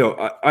doesn't,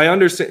 I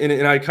understand.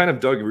 And I kind of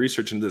dug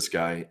research into this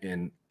guy,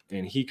 and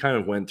he kind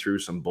of went through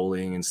some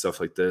bullying and stuff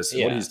like this.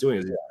 And what he's doing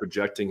is he's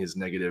projecting his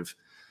negative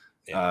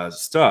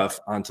stuff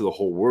onto the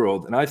whole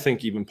world. And I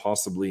think even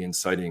possibly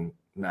inciting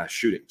mass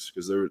shootings,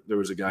 because there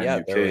was a guy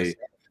in the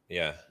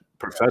UK,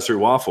 Professor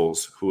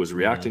Waffles, who was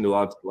reacting to a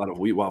lot of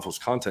Wheat Waffles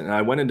content. And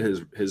I went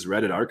into his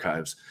Reddit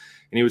archives,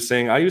 and he was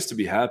saying, I used to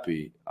be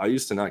happy. I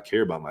used to not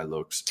care about my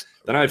looks.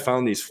 Then I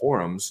found these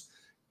forums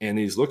and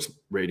these looks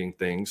rating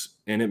things,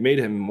 and it made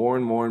him more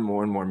and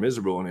more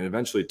miserable. And it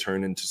eventually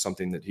turned into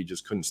something that he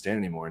just couldn't stand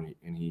anymore.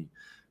 And he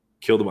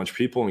killed a bunch of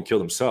people and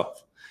killed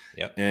himself.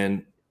 Yep.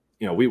 And,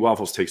 Wheat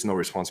Waffles takes no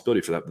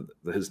responsibility for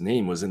that. His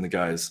name was in the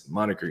guy's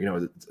moniker.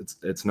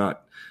 It's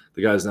not,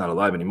 the guy's not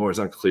alive anymore. It's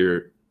not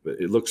clear, but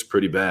it looks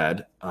pretty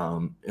bad.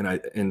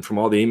 And from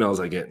all the emails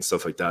I get and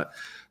stuff like that,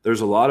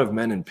 there's a lot of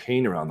men in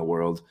pain around the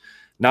world,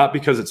 not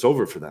because it's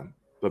over for them,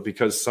 but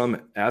because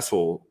some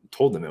asshole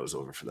told them it was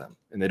over for them,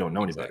 and they don't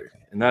know any better.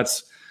 And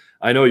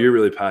I know you're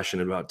really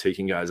passionate about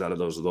taking guys out of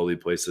those lowly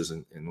places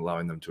and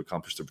allowing them to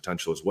accomplish their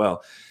potential as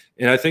well.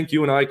 And I think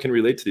you and I can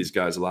relate to these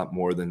guys a lot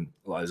more than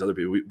a lot of these other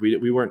people.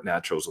 We weren't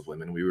naturals with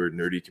women. We were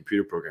nerdy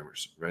computer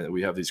programmers, right?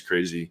 We have these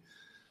crazy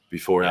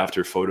before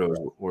after photos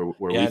where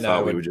we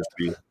thought we would just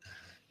be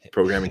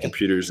programming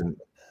computers and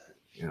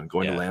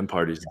going to LAN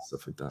parties and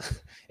stuff like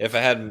that.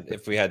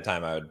 If we had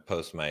time, I would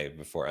post my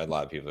before. A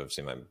lot of people have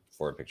seen my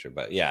before picture,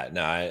 but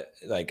I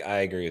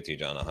agree with you,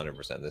 John,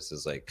 100%. This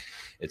is like,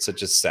 it's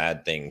such a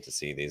sad thing to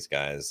see these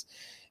guys,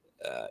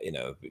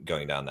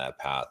 going down that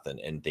path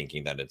and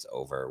thinking that it's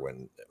over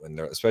when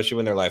they're, especially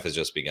when their life has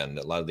just begun.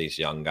 A lot of these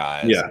young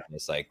guys,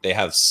 it's like they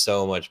have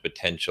so much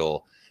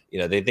potential.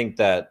 They think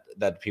that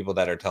people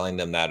that are telling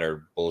them that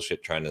are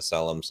bullshit, trying to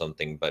sell them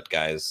something. But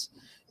guys,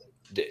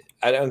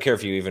 I don't care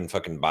if you even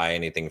fucking buy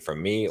anything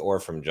from me or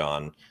from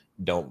John.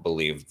 Don't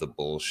believe the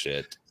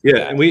bullshit.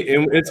 Yeah, and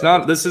it's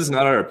not. This is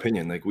not our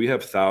opinion. Like, we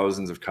have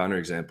thousands of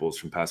counterexamples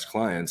from past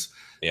clients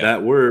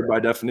that were, by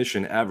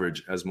definition,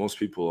 average, as most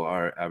people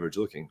are average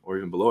looking, or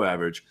even below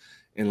average,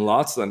 and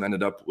lots of them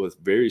ended up with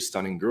very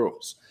stunning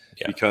girls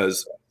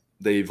because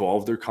they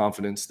evolved their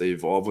confidence, they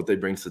evolved what they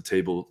bring to the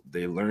table,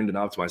 they learned an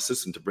optimized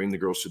system to bring the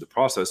girls through the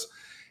process,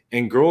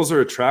 and girls are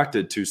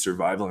attracted to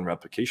survival and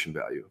replication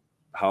value.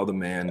 How the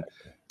man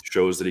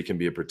shows that he can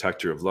be a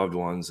protector of loved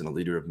ones and a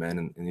leader of men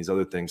and these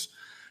other things.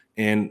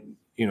 And,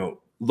 you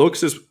know,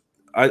 looks is,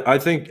 I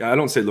think, I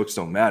don't say looks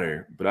don't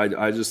matter, but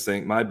I just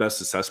think my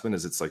best assessment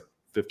is it's like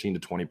 15 to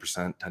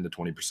 20%, 10 to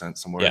 20%,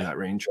 somewhere in that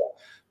range.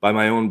 By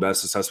my own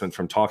best assessment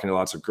from talking to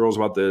lots of girls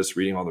about this,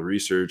 reading all the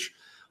research,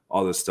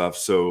 all this stuff.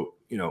 So,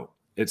 you know,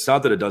 it's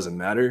not that it doesn't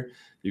matter.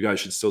 You guys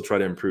should still try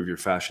to improve your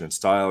fashion and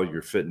style,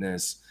 your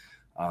fitness,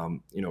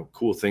 you know,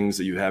 cool things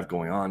that you have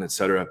going on,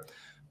 etc.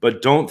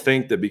 But don't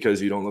think that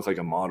because you don't look like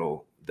a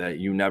model that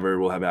you never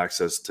will have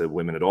access to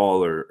women at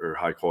all, or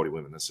high quality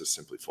women. That's just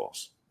simply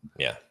false.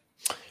 Yeah.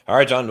 All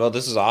right, John. Well,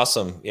 this is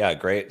awesome. Yeah,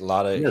 great. A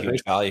lot of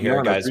huge value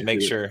here, guys.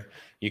 Make sure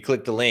you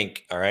click the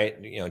link. All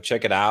right. You know,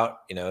 check it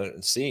out, you know,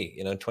 and see,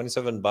 you know,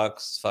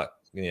 $27. Fuck.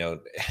 You know,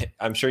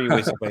 I'm sure you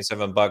wasted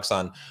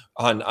 $27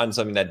 on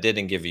something that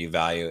didn't give you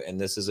value. And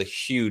this is a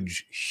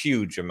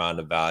huge amount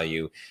of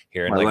value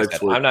here. And like I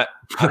said,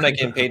 I'm not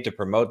getting paid to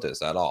promote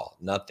this at all.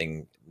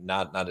 Nothing,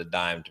 not a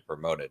dime to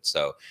promote it.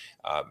 So,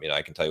 you know,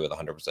 I can tell you with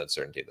 100%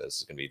 certainty this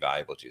is going to be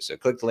valuable to you. So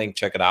click the link,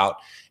 check it out.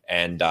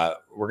 And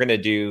we're going to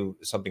do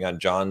something on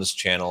John's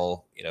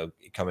channel, you know,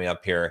 coming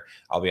up here.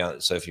 I'll be on.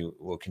 So if you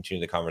will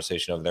continue the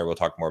conversation over there, we'll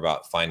talk more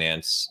about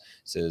finances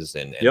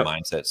and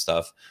mindset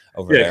stuff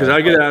over there. Because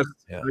I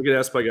get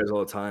asked by guys all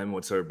the time,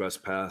 what's our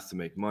best path to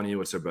make money?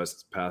 What's our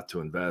best path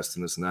to invest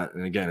and this and that?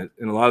 And again,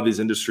 in a lot of these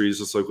industries,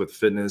 just like with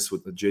fitness,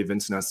 with the Jay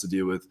Vincent has to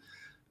deal with,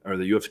 or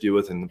that you have to deal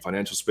with in the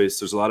financial space,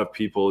 there's a lot of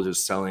people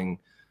just selling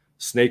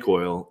snake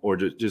oil or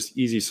just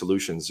easy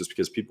solutions just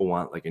because people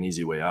want like an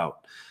easy way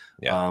out.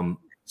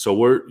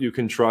 So you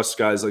can trust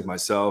guys like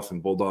myself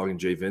and Bulldog and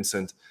Jay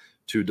Vincent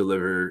to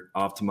deliver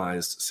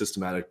optimized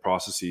systematic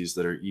processes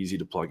that are easy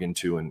to plug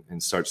into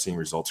and start seeing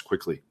results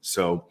quickly.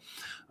 So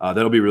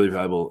that'll be really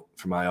valuable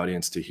for my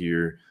audience to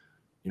hear,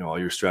 you know, all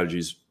your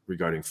strategies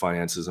regarding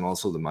finances and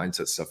also the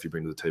mindset stuff you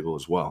bring to the table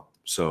as well.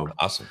 So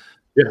awesome.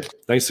 Yeah.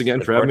 Thanks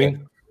again for having me.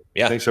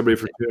 Yeah. Thanks everybody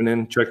for tuning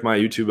in. Check my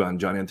YouTube on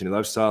John Anthony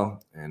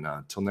Lifestyle. And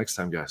until next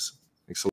time, guys.